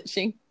avoid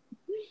glitching.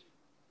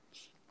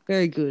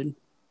 Very good.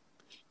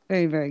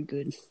 Very, very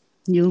good.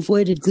 You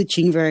avoided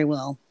glitching very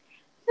well.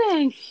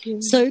 Thank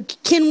you. So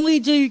can we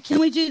do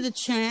the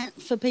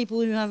chant for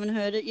people who haven't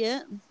heard it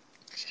yet?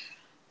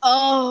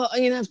 Oh, I'm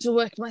going to have to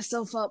work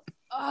myself up.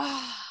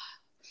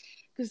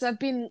 Because I've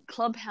been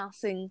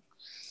clubhousing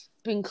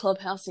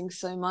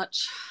so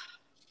much.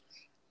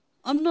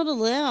 I'm not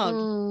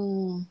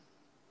allowed.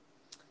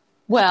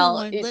 Well,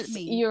 won't let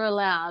me. you're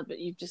allowed, but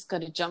you've just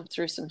got to jump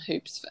through some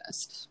hoops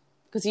first.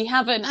 Because you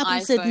have an Apple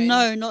iPhone. said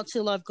no, not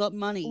till I've got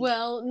money.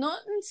 Well, not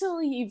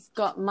until you've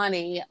got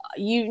money.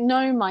 You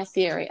know my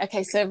theory.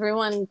 Okay, so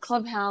everyone,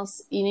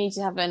 Clubhouse, you need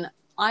to have an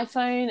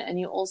iPhone, and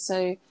you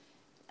also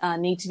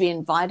need to be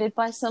invited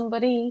by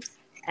somebody.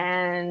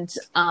 And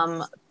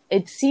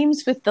it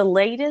seems with the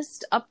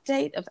latest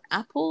update of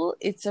Apple,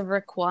 it's a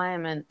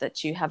requirement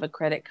that you have a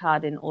credit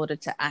card in order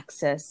to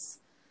access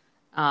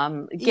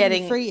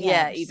getting free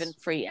yeah, apps. even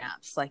free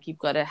apps. Like you've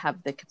got to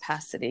have the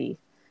capacity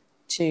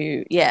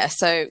to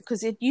so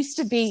because it used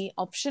to be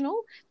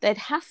optional. They'd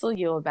hassle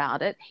you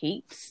about it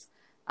heaps,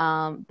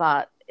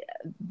 but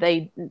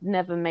they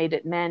never made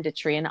it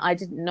mandatory, and I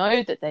didn't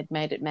know that they'd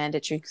made it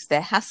mandatory because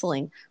their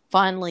hassling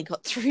finally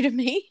got through to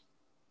me.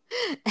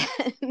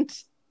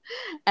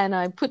 and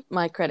I put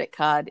my credit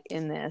card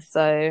in there.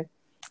 So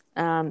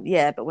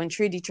but when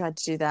Trudy tried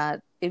to do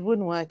that, it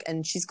wouldn't work.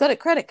 And she's got a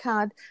credit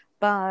card,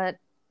 but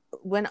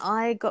when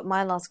I got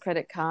my last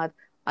credit card,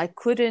 I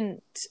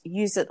couldn't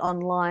use it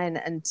online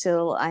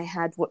until I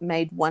had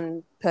made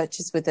one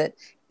purchase with it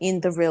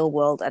in the real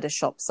world at a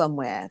shop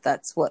somewhere.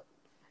 That's what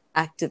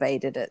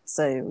activated it.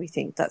 So we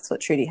think that's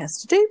what Trudy has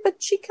to do,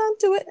 but she can't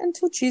do it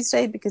until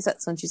Tuesday because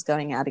that's when she's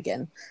going out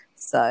again.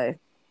 So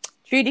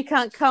Trudy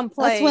can't come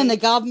play. That's when the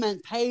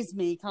government pays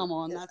me. Come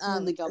on, that's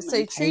when the government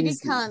so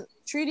pays me.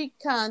 Trudy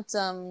can't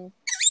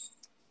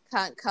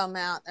come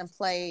out and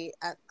play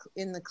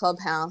in the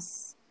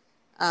clubhouse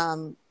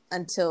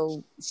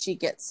until she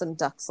gets some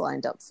ducks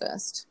lined up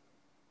first.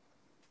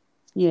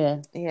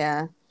 Yeah.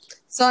 Yeah.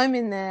 So I'm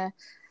in there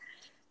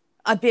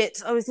a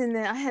bit. I was in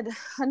there. I had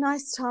a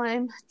nice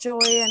time. Joy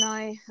and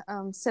I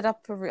set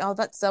up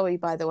that's Zoe,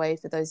 by the way,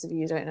 for those of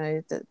you who don't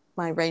know, that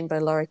my rainbow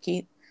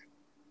lorikeet.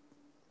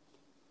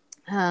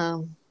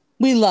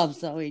 We love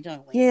Zoe,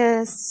 don't we?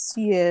 Yes,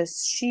 she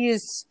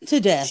is to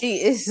death.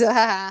 She is.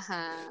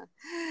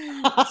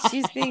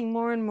 She's being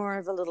more and more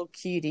of a little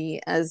cutie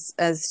as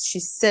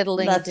she's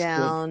settling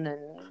down,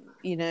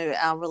 good. And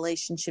our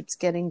relationship's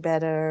getting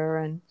better,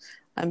 and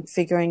I'm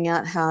figuring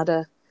out how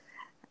to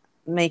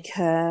make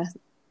her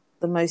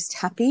the most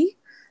happy,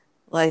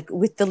 like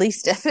with the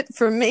least effort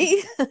from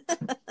me.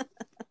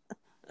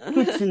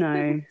 Good to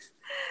know.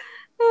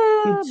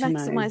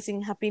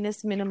 Maximizing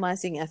happiness,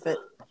 minimizing effort.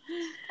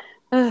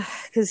 Because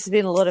there's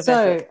been a lot of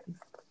effort.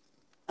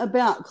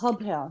 About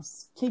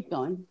Clubhouse, keep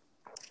going.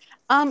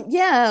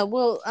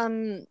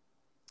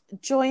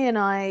 Joy and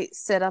I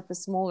set up a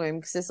small room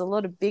because there's a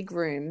lot of big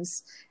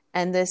rooms,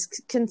 and there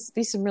can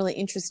be some really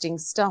interesting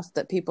stuff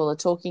that people are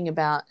talking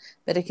about,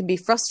 but it can be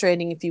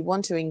frustrating if you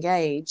want to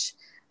engage.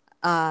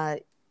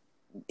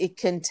 It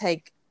can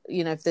take,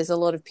 if there's a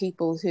lot of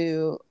people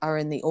who are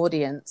in the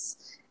audience,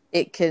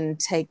 it can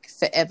take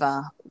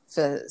forever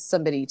for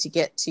somebody to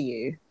get to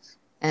you.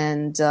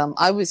 And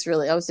I was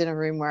in a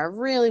room where I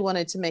really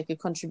wanted to make a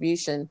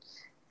contribution,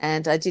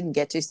 and I didn't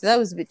get to, so that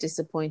was a bit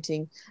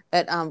disappointing.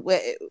 But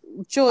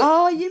Joy.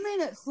 Oh, you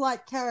mean it's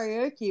like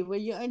karaoke where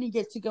you only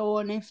get to go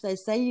on if they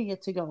say you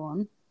get to go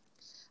on?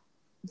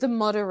 The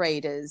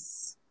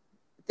moderators.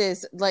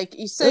 There's but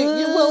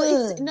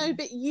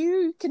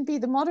you can be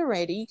the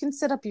moderator. You can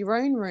set up your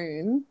own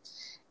room,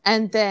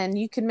 and then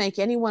you can make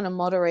anyone a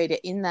moderator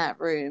in that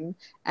room.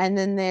 And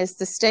then there's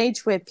the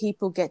stage where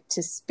people get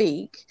to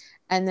speak.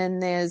 And then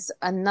there's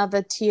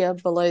another tier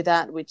below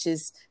that, which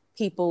is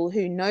people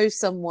who know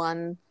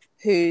someone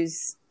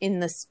who's in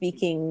the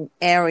speaking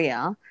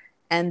area,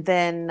 and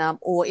then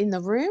or in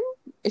the room.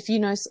 If you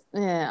know,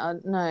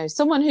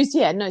 somebody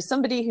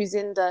who's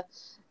in the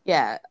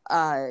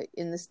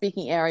in the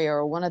speaking area,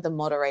 or one of the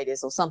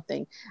moderators or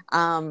something.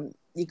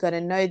 You got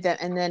to know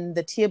that, and then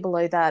the tier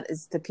below that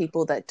is the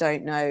people that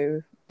don't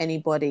know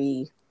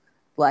anybody,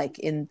 like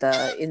in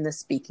the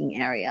speaking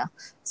area.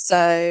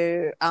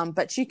 So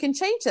but you can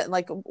change it.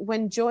 Like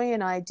when Joy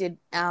and I did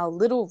our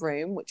little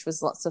room, which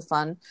was lots of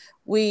fun,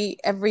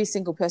 every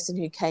single person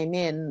who came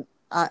in,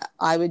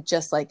 I would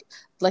just like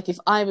if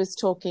I was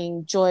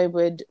talking, Joy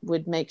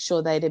would make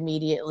sure they'd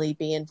immediately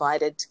be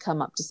invited to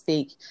come up to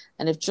speak,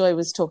 and if Joy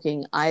was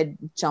talking, I'd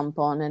jump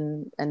on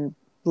and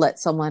let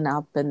someone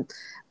up. And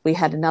we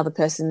had another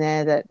person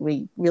there that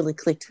we really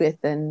clicked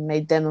with and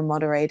made them a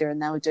moderator,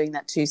 and they were doing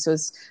that too. So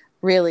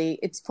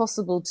it's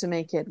possible to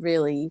make it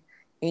really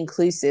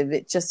inclusive.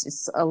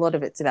 It's a lot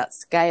of it's about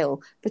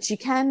scale, but you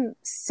can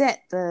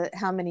set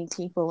how many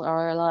people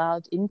are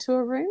allowed into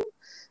a room.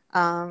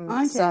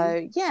 Okay.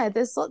 So yeah,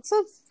 there's lots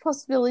of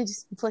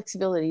possibilities and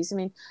flexibilities. I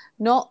mean,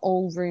 not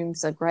all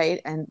rooms are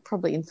great, and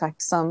probably in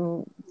fact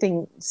some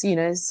things,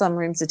 some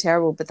rooms are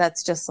terrible, but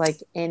that's just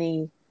like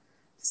any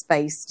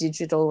space,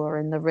 digital or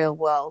in the real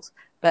world.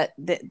 But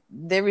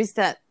there is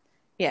that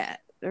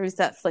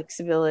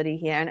flexibility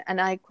here,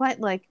 and I quite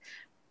like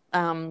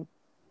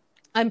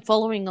I'm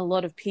following a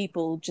lot of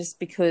people just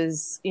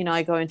because,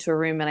 I go into a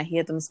room and I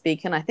hear them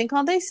speak and I think,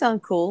 oh, they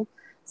sound cool.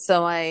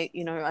 So I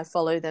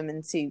follow them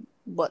and see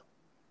what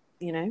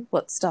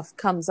stuff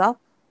comes up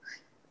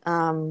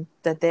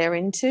that they're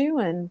into.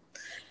 And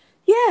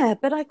yeah,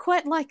 but I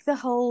quite like the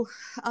whole,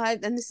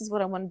 and this is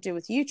what I want to do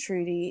with you,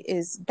 Trudy,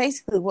 is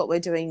basically what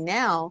we're doing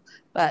now,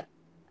 but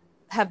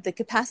have the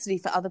capacity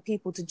for other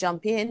people to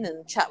jump in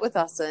and chat with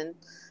us and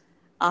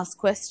ask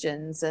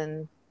questions.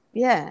 And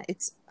yeah,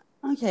 it's,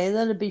 Okay,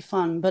 that'd be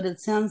fun, but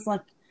it sounds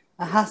like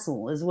a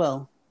hassle as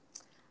well.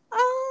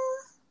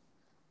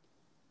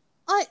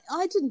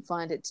 I didn't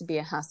find it to be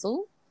a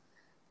hassle.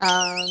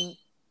 It's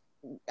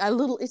a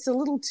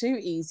little too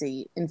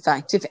easy. In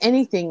fact, if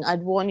anything,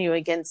 I'd warn you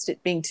against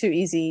it being too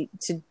easy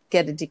to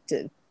get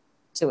addicted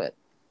to it.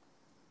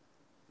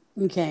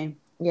 Okay.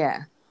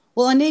 Yeah.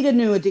 Well, I need a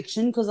new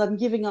addiction because I'm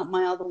giving up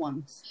my other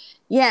ones.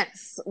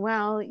 Yes.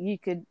 Well, you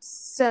could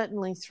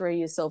certainly throw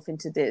yourself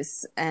into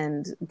this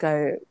and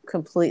go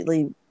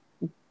completely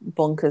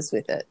bonkers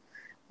with it,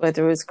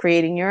 whether it was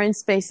creating your own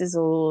spaces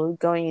or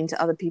going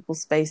into other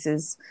people's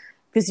spaces,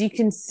 because you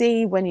can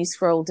see when you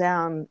scroll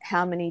down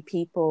how many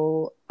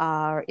people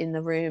are in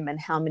the room and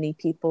how many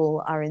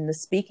people are in the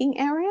speaking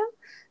area.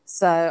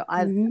 So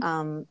I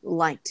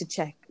like to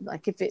check,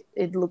 like if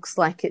it looks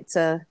like it's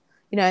a,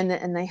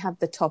 and they have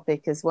the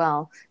topic as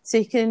well. So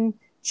you can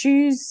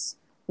choose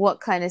what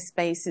kind of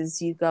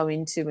spaces you go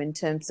into in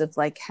terms of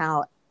like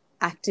how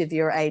active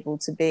you're able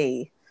to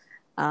be,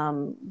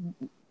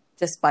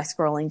 just by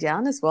scrolling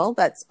down as well.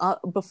 That's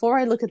before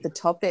I look at the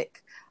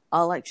topic,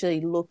 I'll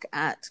actually look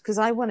at, because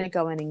I want to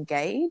go and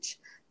engage.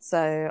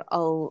 So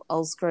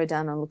I'll scroll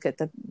down and look at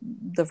the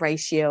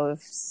ratio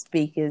of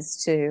speakers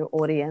to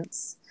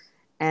audience,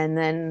 and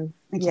then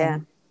yeah.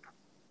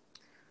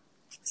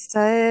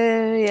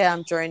 So yeah,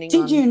 I'm droning.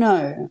 Did you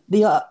know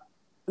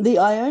the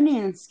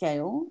Ionian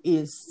scale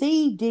is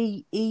C,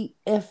 D, E,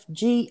 F,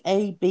 G,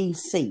 A, B,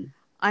 C?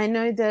 I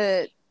know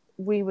that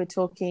we were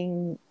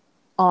talking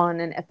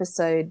on an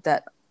episode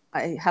that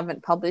I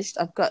haven't published.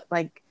 I've got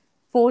like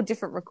 4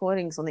 different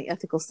recordings on the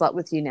Ethical Slut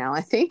with you now,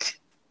 I think.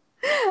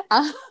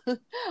 I know.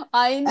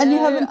 And you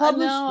haven't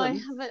published No,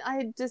 them? I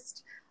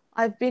haven't.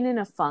 I've been in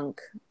a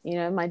funk.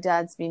 My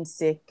dad's been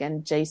sick,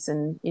 and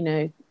Jason,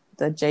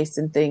 the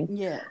Jason thing.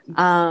 Yeah.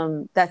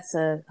 That's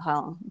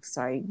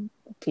sorry,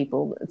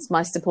 people. It's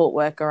my support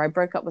worker. I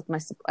broke up with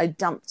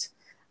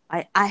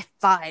I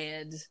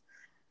fired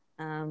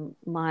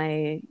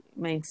my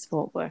main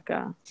support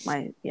worker.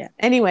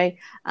 Anyway,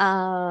 so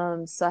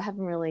I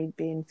haven't really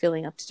been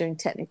feeling up to doing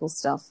technical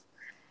stuff,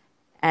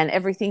 and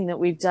everything that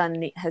we've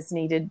done has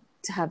needed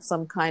to have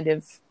some kind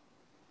of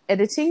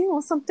editing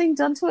or something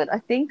done to it, I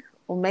think.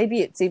 Or maybe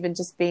it's even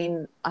just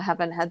been I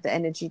haven't had the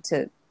energy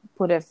to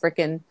put a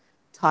frickin'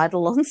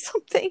 title on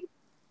something.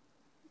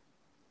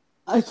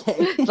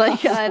 Okay.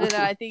 Like, I don't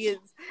know. I think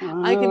it's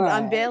I'm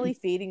right. barely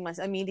feeding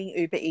myself. I'm eating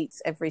Uber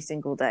Eats every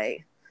single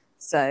day.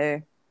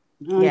 So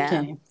Okay.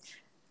 yeah.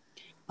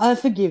 I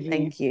forgive you.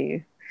 Thank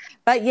you.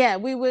 But yeah,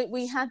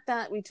 we had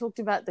that. We talked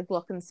about the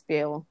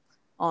Glockenspiel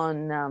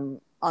on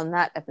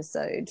that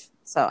episode.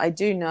 So I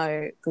do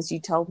know, because you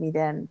told me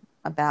then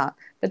about,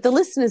 but the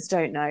listeners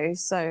don't know,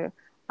 so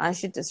I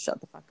should just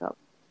shut the fuck up.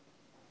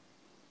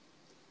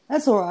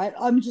 That's all right.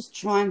 I'm just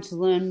trying to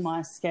learn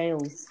my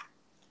scales.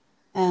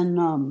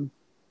 And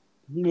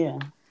yeah.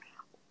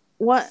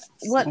 What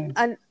So.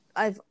 and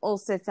I've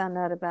also found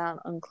out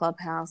about on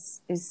Clubhouse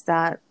is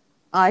that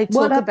I What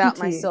talk happened about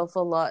to you? myself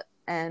a lot,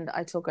 and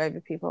I talk over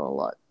people a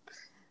lot.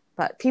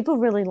 But people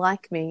really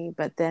like me,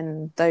 but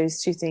then those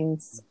two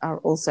things are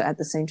also at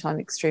the same time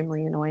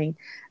extremely annoying.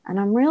 And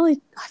I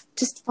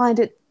just find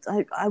it,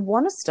 I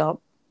want to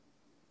stop.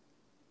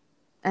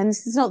 And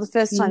this is not the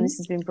first time this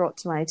has been brought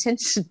to my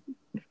attention.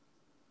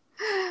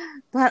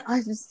 But I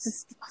was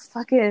just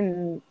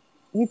fucking,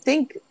 you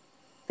think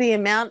for the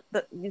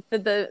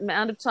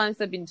amount of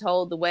times I've been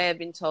told, the way I've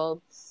been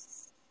told,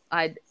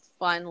 I'd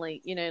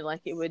finally,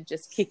 like it would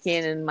just kick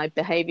in and my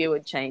behavior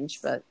would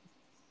change. But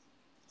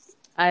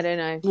I don't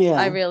know. Yeah.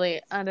 I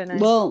don't know.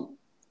 Well,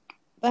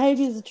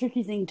 behavior is a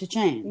tricky thing to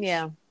change.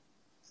 Yeah.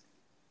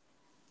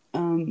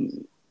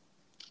 And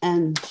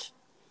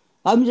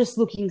I'm just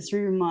looking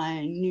through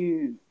my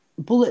new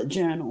bullet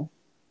journal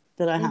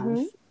that I have.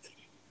 Mm-hmm.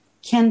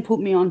 Ken put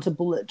me onto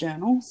bullet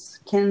journals.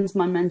 Ken's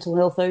my mental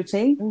health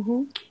OT,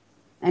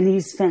 and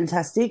he's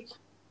fantastic.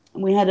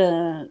 We had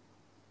an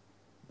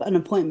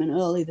appointment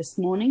early this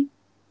morning,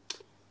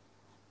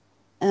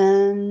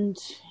 and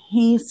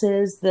he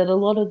says that a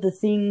lot of the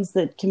things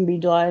that can be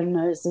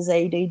diagnosed as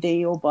ADD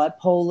or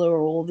bipolar or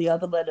all the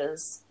other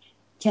letters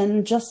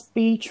can just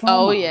be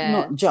trauma. Oh, yeah.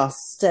 Not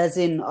just as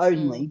in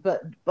only,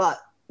 but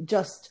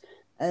just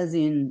as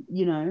in,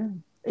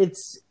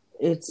 it's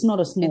not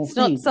a small It's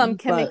thing. not some but-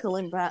 chemical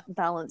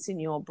imbalance in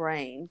your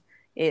brain.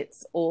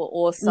 It's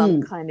or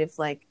some kind of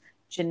like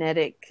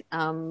genetic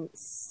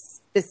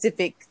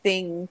specific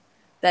thing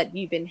that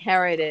you've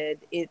inherited.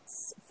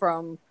 It's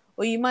from,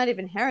 or you might have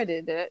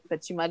inherited it,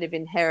 but you might have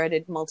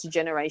inherited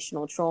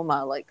multi-generational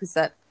trauma, like, because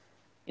that,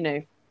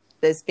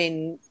 there's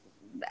been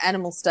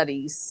animal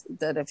studies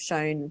that have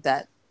shown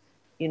that,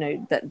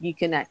 that you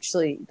can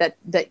actually, that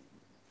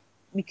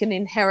you can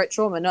inherit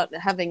trauma, not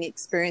having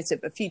experienced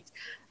it, but these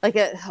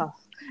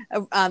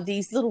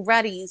little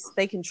ratties,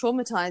 they can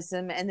traumatize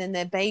them, and then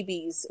their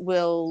babies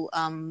will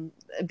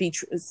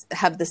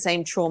have the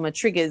same trauma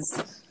triggers,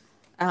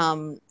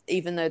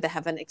 even though they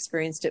haven't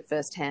experienced it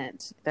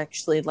firsthand. It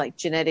actually, like,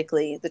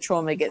 genetically, the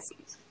trauma gets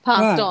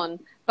passed on.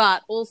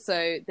 But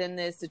also, then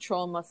there's the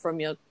trauma from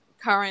your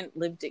current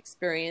lived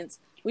experience,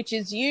 which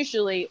is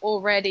usually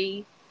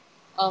already.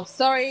 Oh,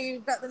 sorry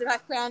about the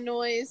background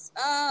noise.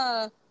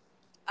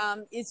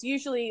 Is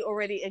usually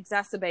already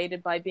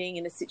exacerbated by being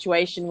in a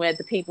situation where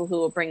the people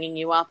who are bringing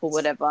you up or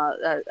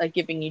whatever are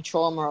giving you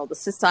trauma, or the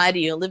society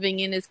you're living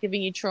in is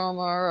giving you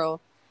trauma, or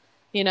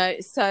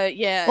so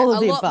yeah, a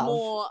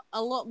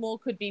lot more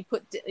could be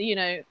put.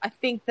 I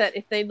think that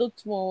if they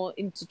looked more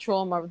into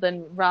trauma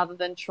rather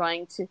than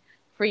trying to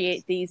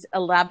create these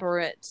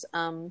elaborate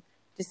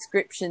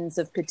descriptions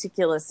of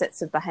particular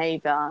sets of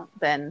behavior,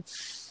 then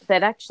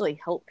that actually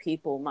help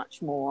people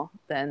much more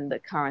than the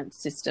current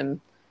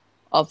system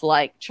of,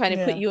 like, trying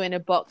to put you in a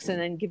box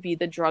and then give you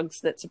the drugs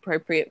that's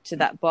appropriate to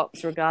that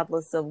box,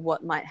 regardless of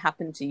what might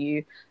happen to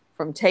you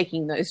from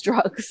taking those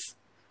drugs.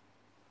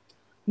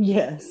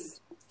 Yes.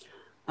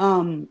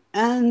 And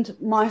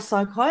my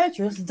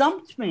psychiatrist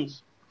dumped me.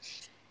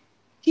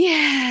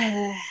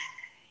 Yeah.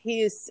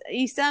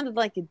 He sounded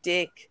like a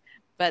dick,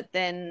 but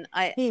then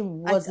I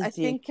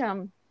think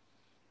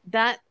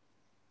that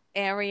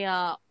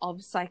area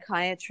of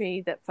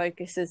psychiatry that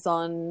focuses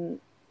on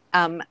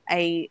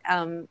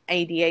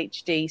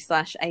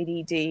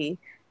ADHD/ADD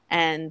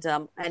and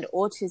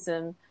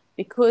autism,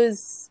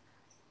 because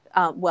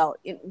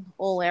in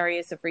all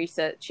areas of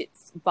research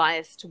it's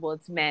biased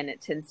towards men.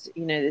 It tends to,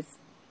 there's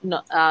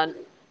not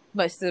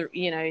most of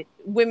the,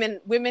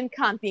 women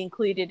can't be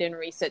included in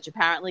research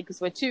apparently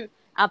because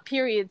our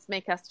periods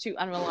make us too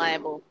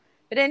unreliable.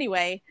 But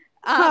anyway,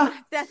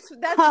 that's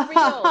real.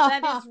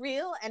 That is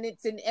real, and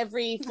it's in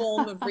every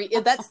form of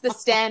that's the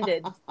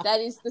standard. That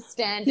is the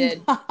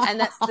standard, and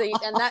that's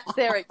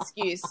their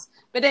excuse.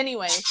 But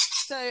anyway,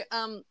 so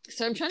I'm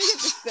trying to get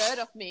this bird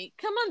off me.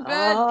 Come on,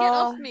 bird, get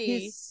off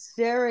me.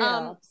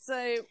 Hysteria.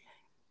 So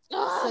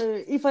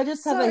if I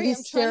just have a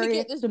hysteria, I'm trying to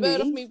get this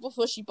bird off me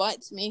before she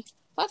bites me.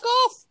 Fuck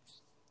off.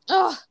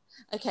 Oh,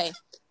 okay.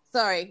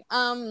 Sorry.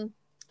 And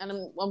I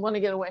want to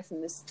get away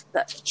from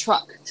that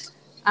truck.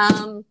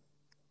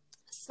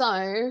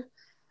 So,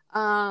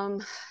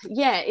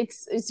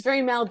 it's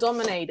very male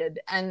dominated,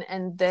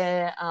 and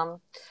their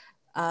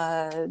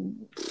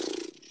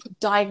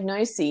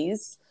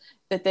diagnoses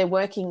that they're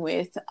working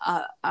with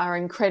are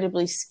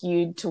incredibly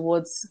skewed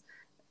towards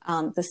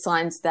the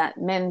signs that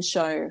men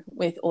show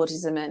with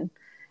autism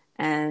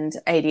and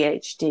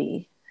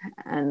ADHD.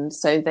 And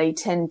so they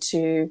tend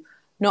to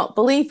not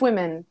believe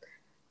women.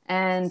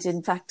 And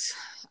in fact,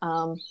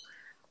 a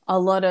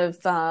lot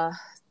of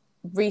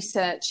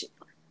research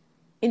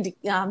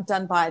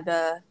done by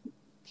the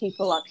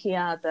people up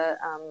here, the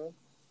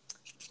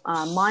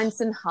Minds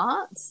and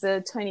Hearts,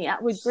 the Tony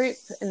Atwood group,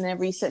 and their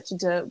research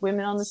into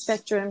women on the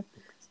spectrum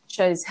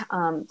shows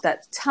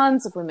that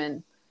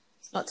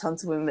but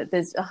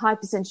there's a high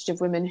percentage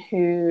of women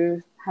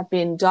who have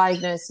been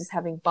diagnosed as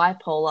having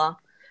bipolar,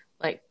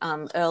 like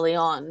early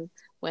on,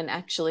 when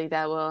actually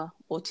they were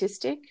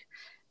autistic.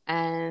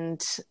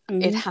 And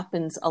it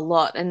happens a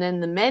lot. And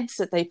then the meds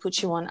that they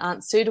put you on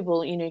aren't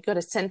suitable. You've got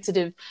a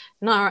sensitive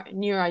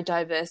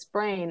neurodiverse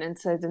brain, and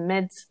so the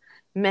meds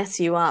mess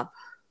you up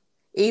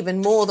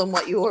even more than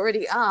what you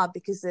already are,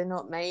 because they're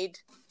not made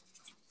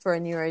for a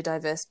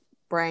neurodiverse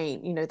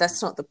brain.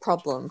 That's not the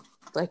problem.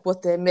 Like,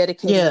 what they're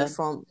medicated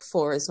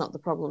for is not the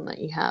problem that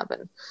you have.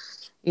 And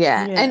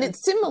and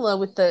it's similar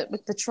with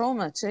the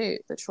trauma too,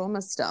 the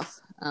trauma stuff.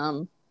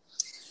 Well,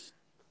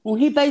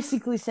 he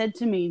basically said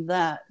to me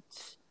that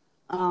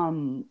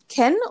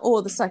Ken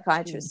or the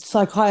psychiatrist?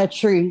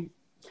 Psychiatry.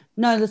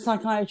 No, the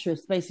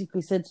psychiatrist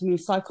basically said to me,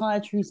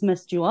 psychiatry's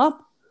messed you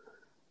up.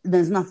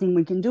 There's nothing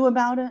we can do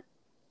about it,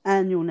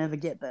 and you'll never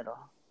get better.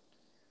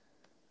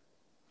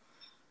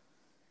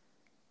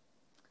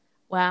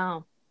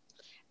 Wow.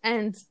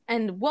 And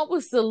what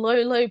was the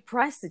low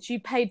price that you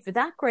paid for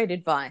that great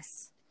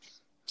advice?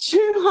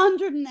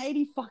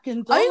 $280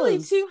 fucking dollars. Only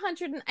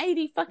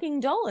 $280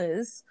 fucking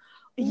dollars.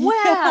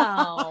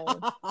 Wow.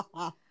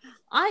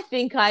 I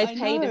think I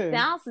paid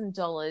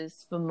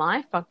 $1,000 for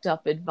my fucked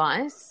up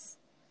advice.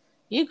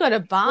 You got a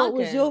bargain. What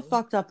was your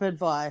fucked up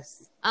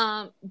advice?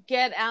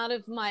 Get out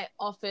of my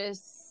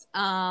office.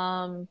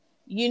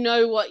 You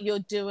know what you're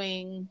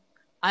doing.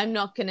 I'm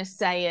not going to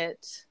say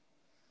it.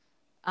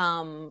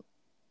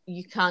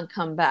 You can't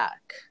come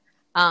back.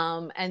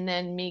 And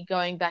then me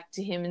going back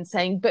to him and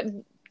saying, but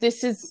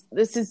this is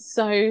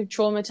so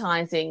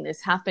traumatizing,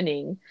 this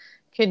happening.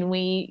 Can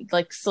we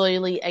like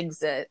slowly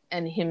exit?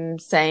 And him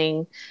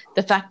saying,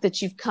 the fact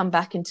that you've come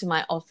back into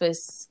my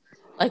office,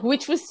 like,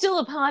 which was still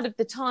a part of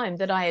the time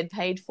that I had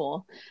paid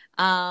for.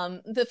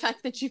 The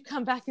fact that you've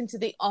come back into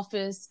the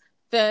office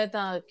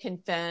further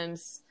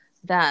confirms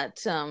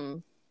that,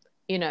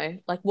 you know,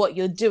 like what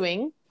you're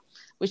doing,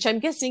 which I'm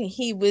guessing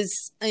he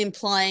was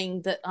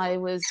implying that I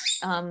was,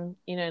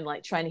 you know,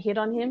 like trying to hit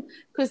on him.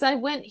 Because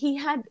he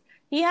had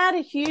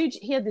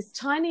this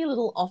tiny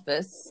little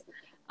office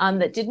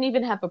that didn't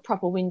even have a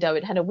proper window.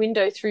 It had a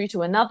window through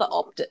to another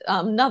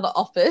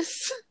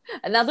office,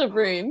 another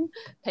room,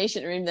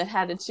 patient room that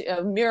had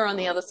a mirror on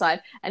the other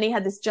side. And he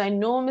had this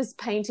ginormous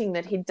painting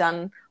that he'd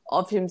done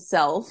of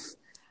himself.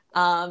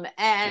 And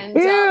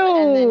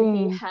then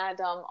he had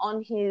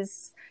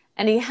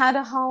he had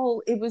a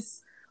whole, it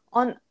was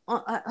on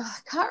I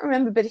can't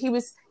remember, but he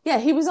was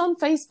on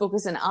Facebook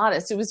as an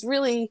artist. It was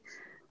really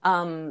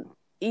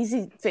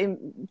easy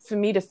for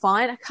me to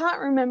find. I can't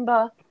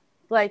remember.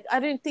 Like, I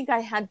don't think I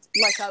had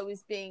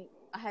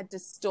to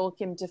stalk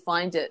him to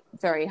find it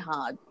very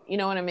hard. You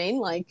know what I mean?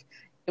 Like,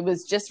 it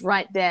was just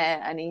right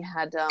there, and he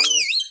had,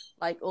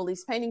 like, all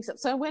these paintings up.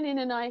 So I went in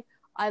and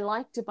I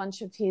liked a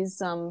bunch of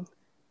his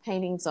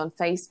paintings on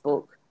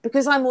Facebook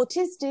because I'm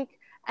autistic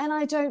and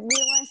I don't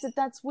realize that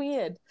that's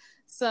weird.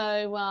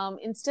 So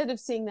instead of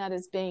seeing that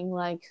as being,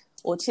 like,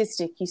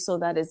 autistic, you saw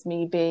that as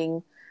me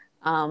being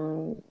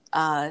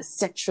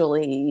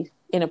sexually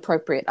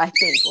inappropriate, I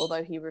think,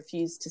 although he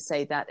refused to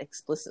say that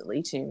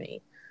explicitly to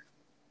me.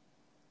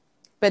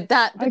 But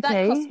that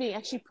cost me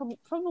actually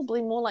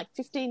probably more like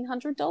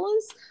 $1,500,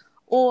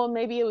 or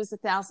maybe it was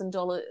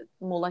 $1,000,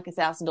 more like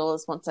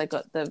 $1,000 once I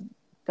got the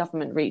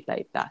government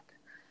rebate back.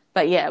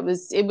 But yeah, it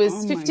was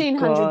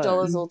 $1,500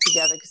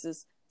 altogether because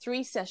there's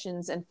 3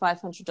 sessions and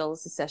 $500 a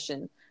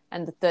session,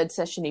 and the 3rd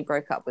session he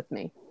broke up with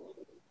me.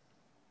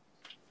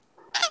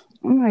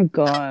 Oh my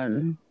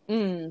God.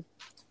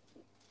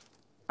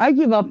 I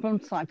give up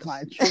on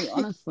psychiatry,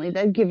 honestly.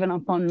 They've given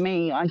up on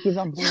me. I give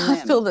up on them. I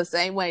feel the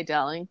same way,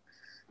 darling.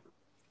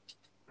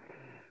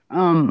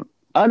 I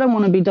don't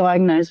want to be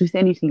diagnosed with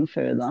anything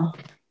further.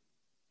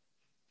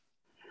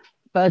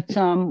 But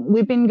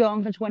we've been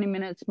going for 20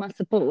 minutes. My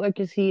support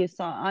worker's here,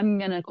 so I'm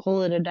going to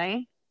call it a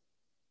day.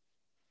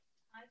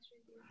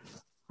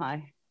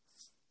 Hi.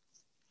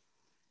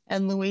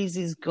 And Louise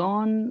is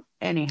gone.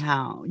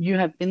 Anyhow, you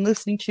have been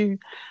listening to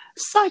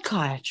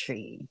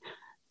Psychiatry,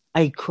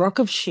 a crock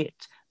of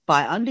shit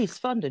by Undies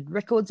Funded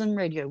Records and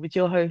Radio with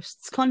your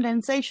hosts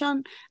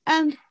Condensation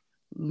and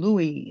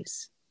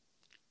Louise.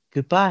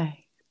 Goodbye.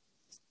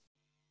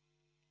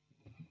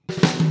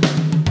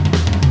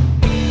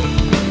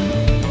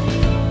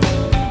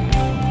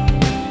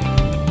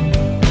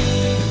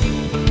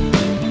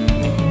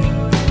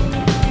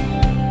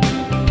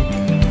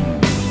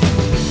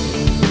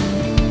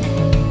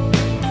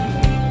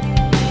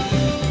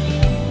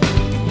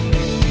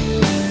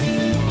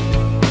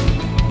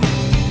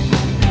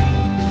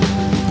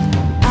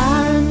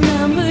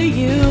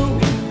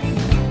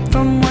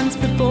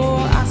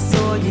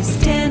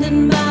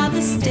 Standing by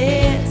the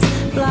stairs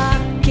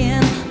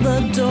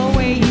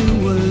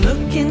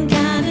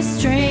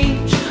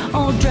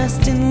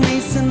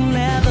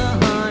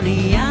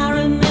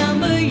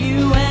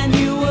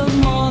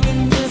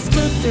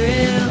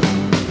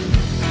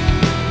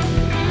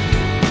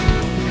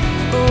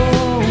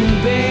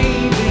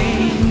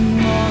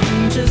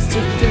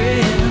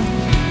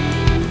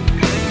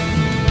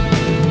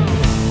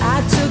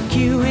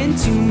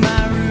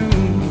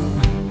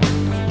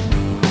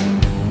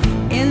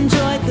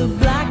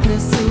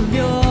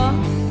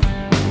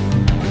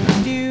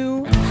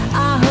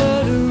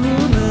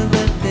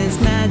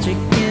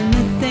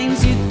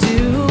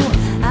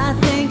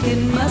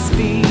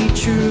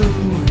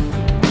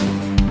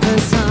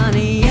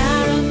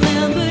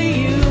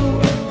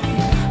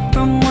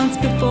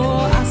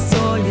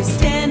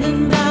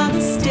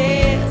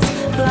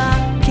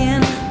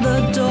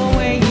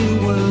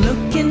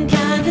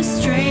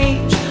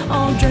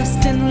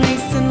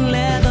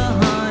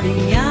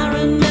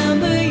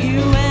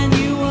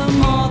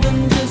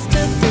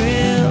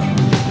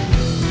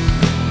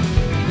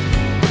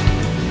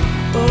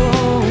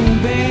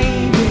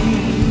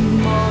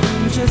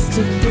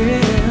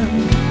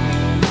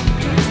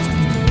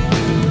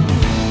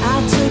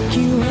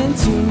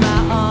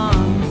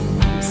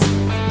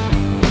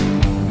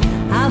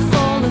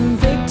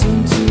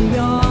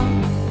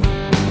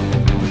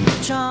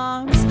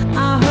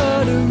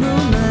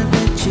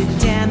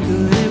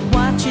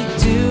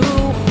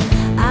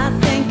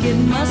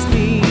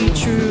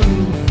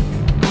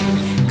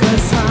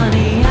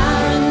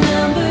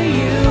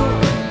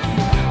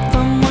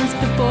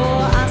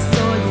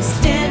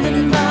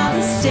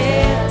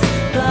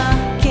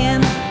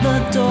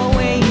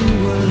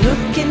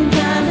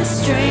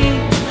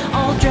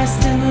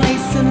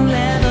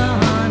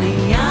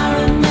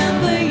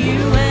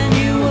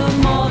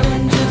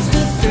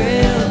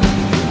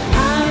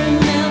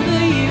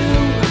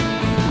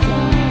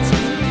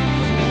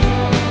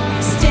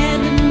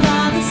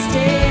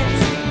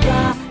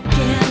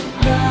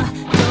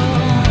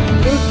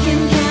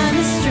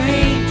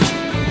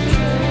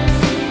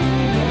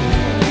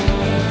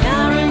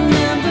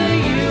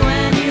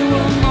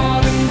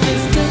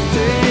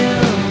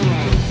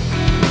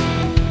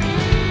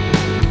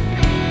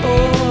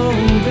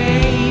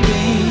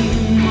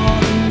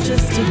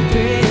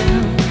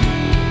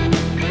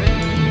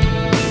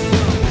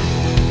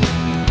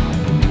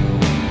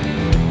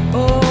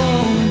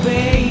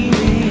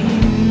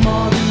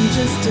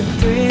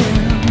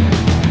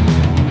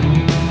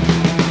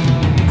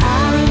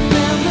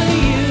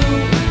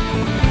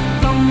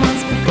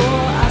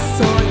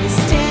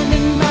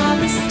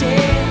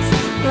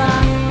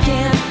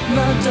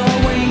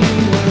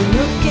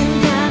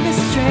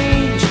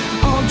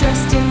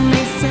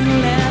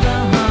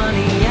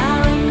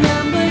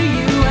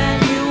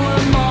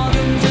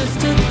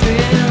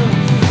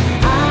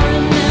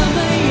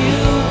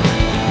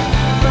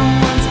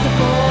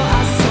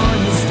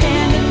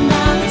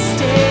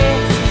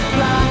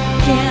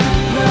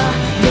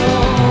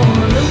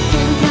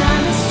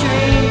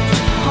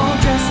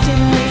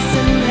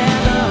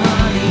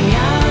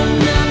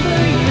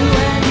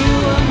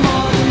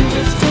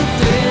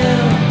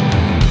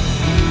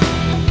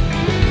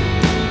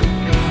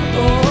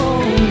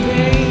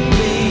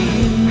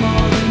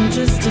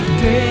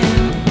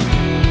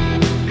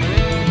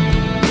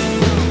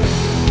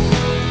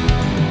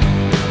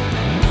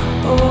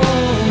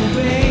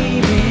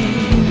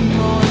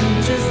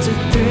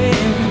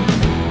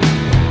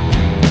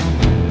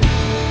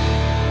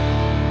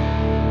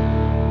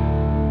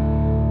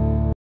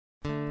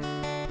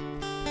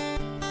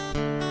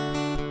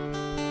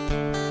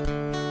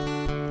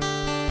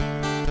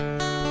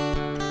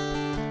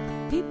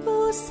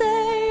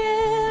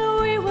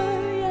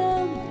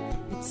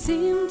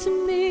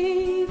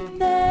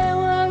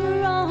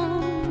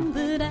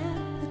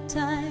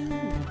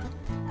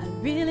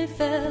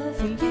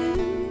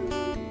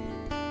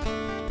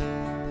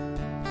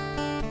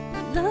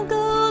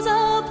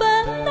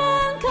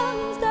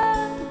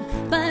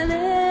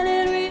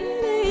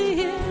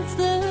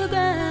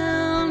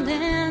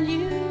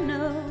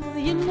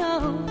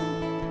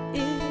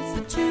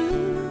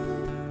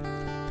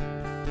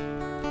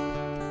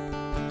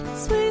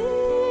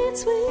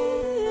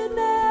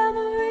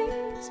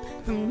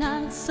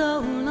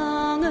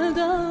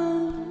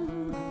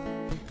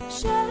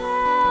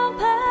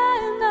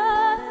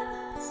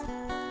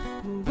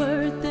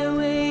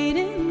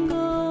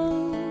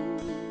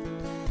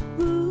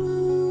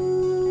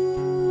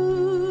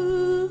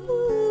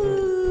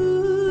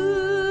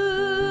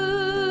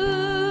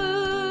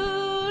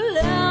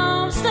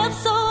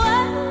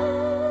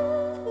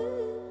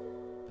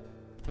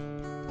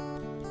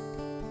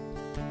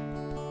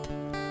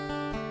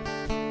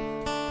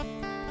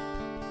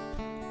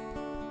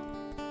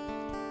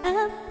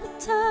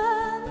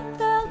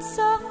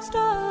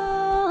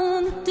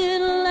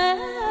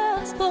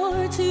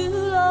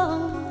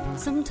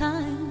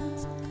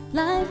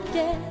life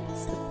gets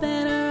the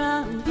better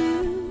of you.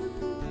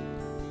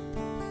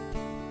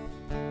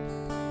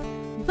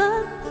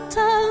 But the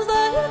times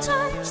that you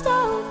change so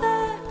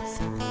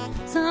fast,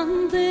 some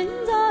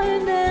things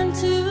aren't meant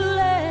to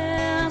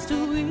last.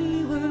 We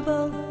were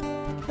both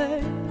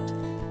hurt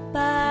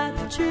by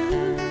the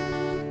truth.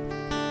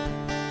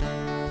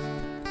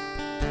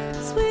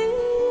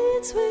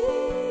 Sweet,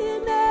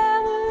 sweet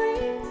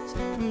memories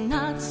from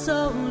not so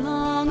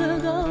long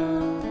ago.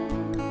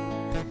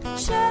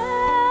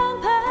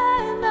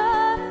 Champagne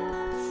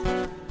nights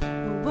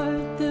were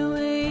worth the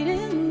wait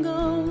and go.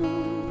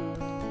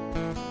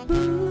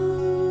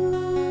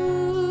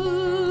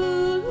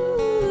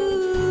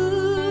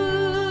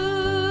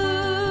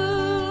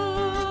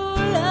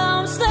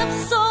 Love slept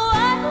so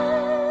well.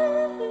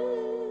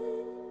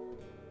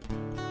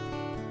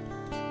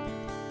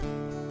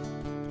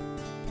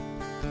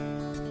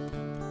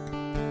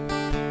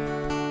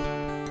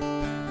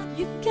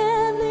 You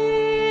can't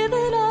leave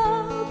it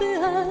all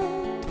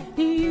behind.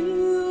 You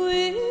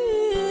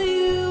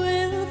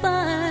will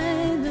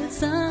find that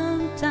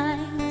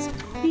sometimes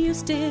you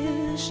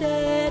still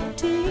shed a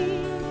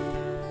tear.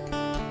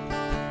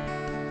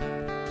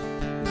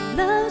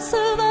 Love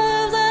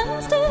survives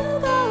and still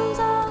goes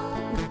on.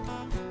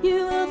 You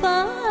will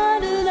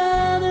find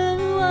another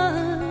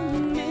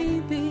one.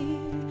 Maybe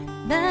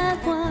that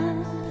one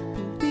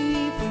will be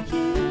for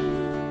you.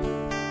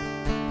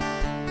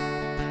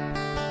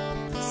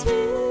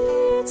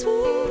 Sweet,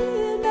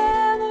 sweet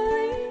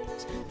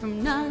memories from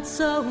not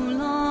so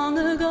long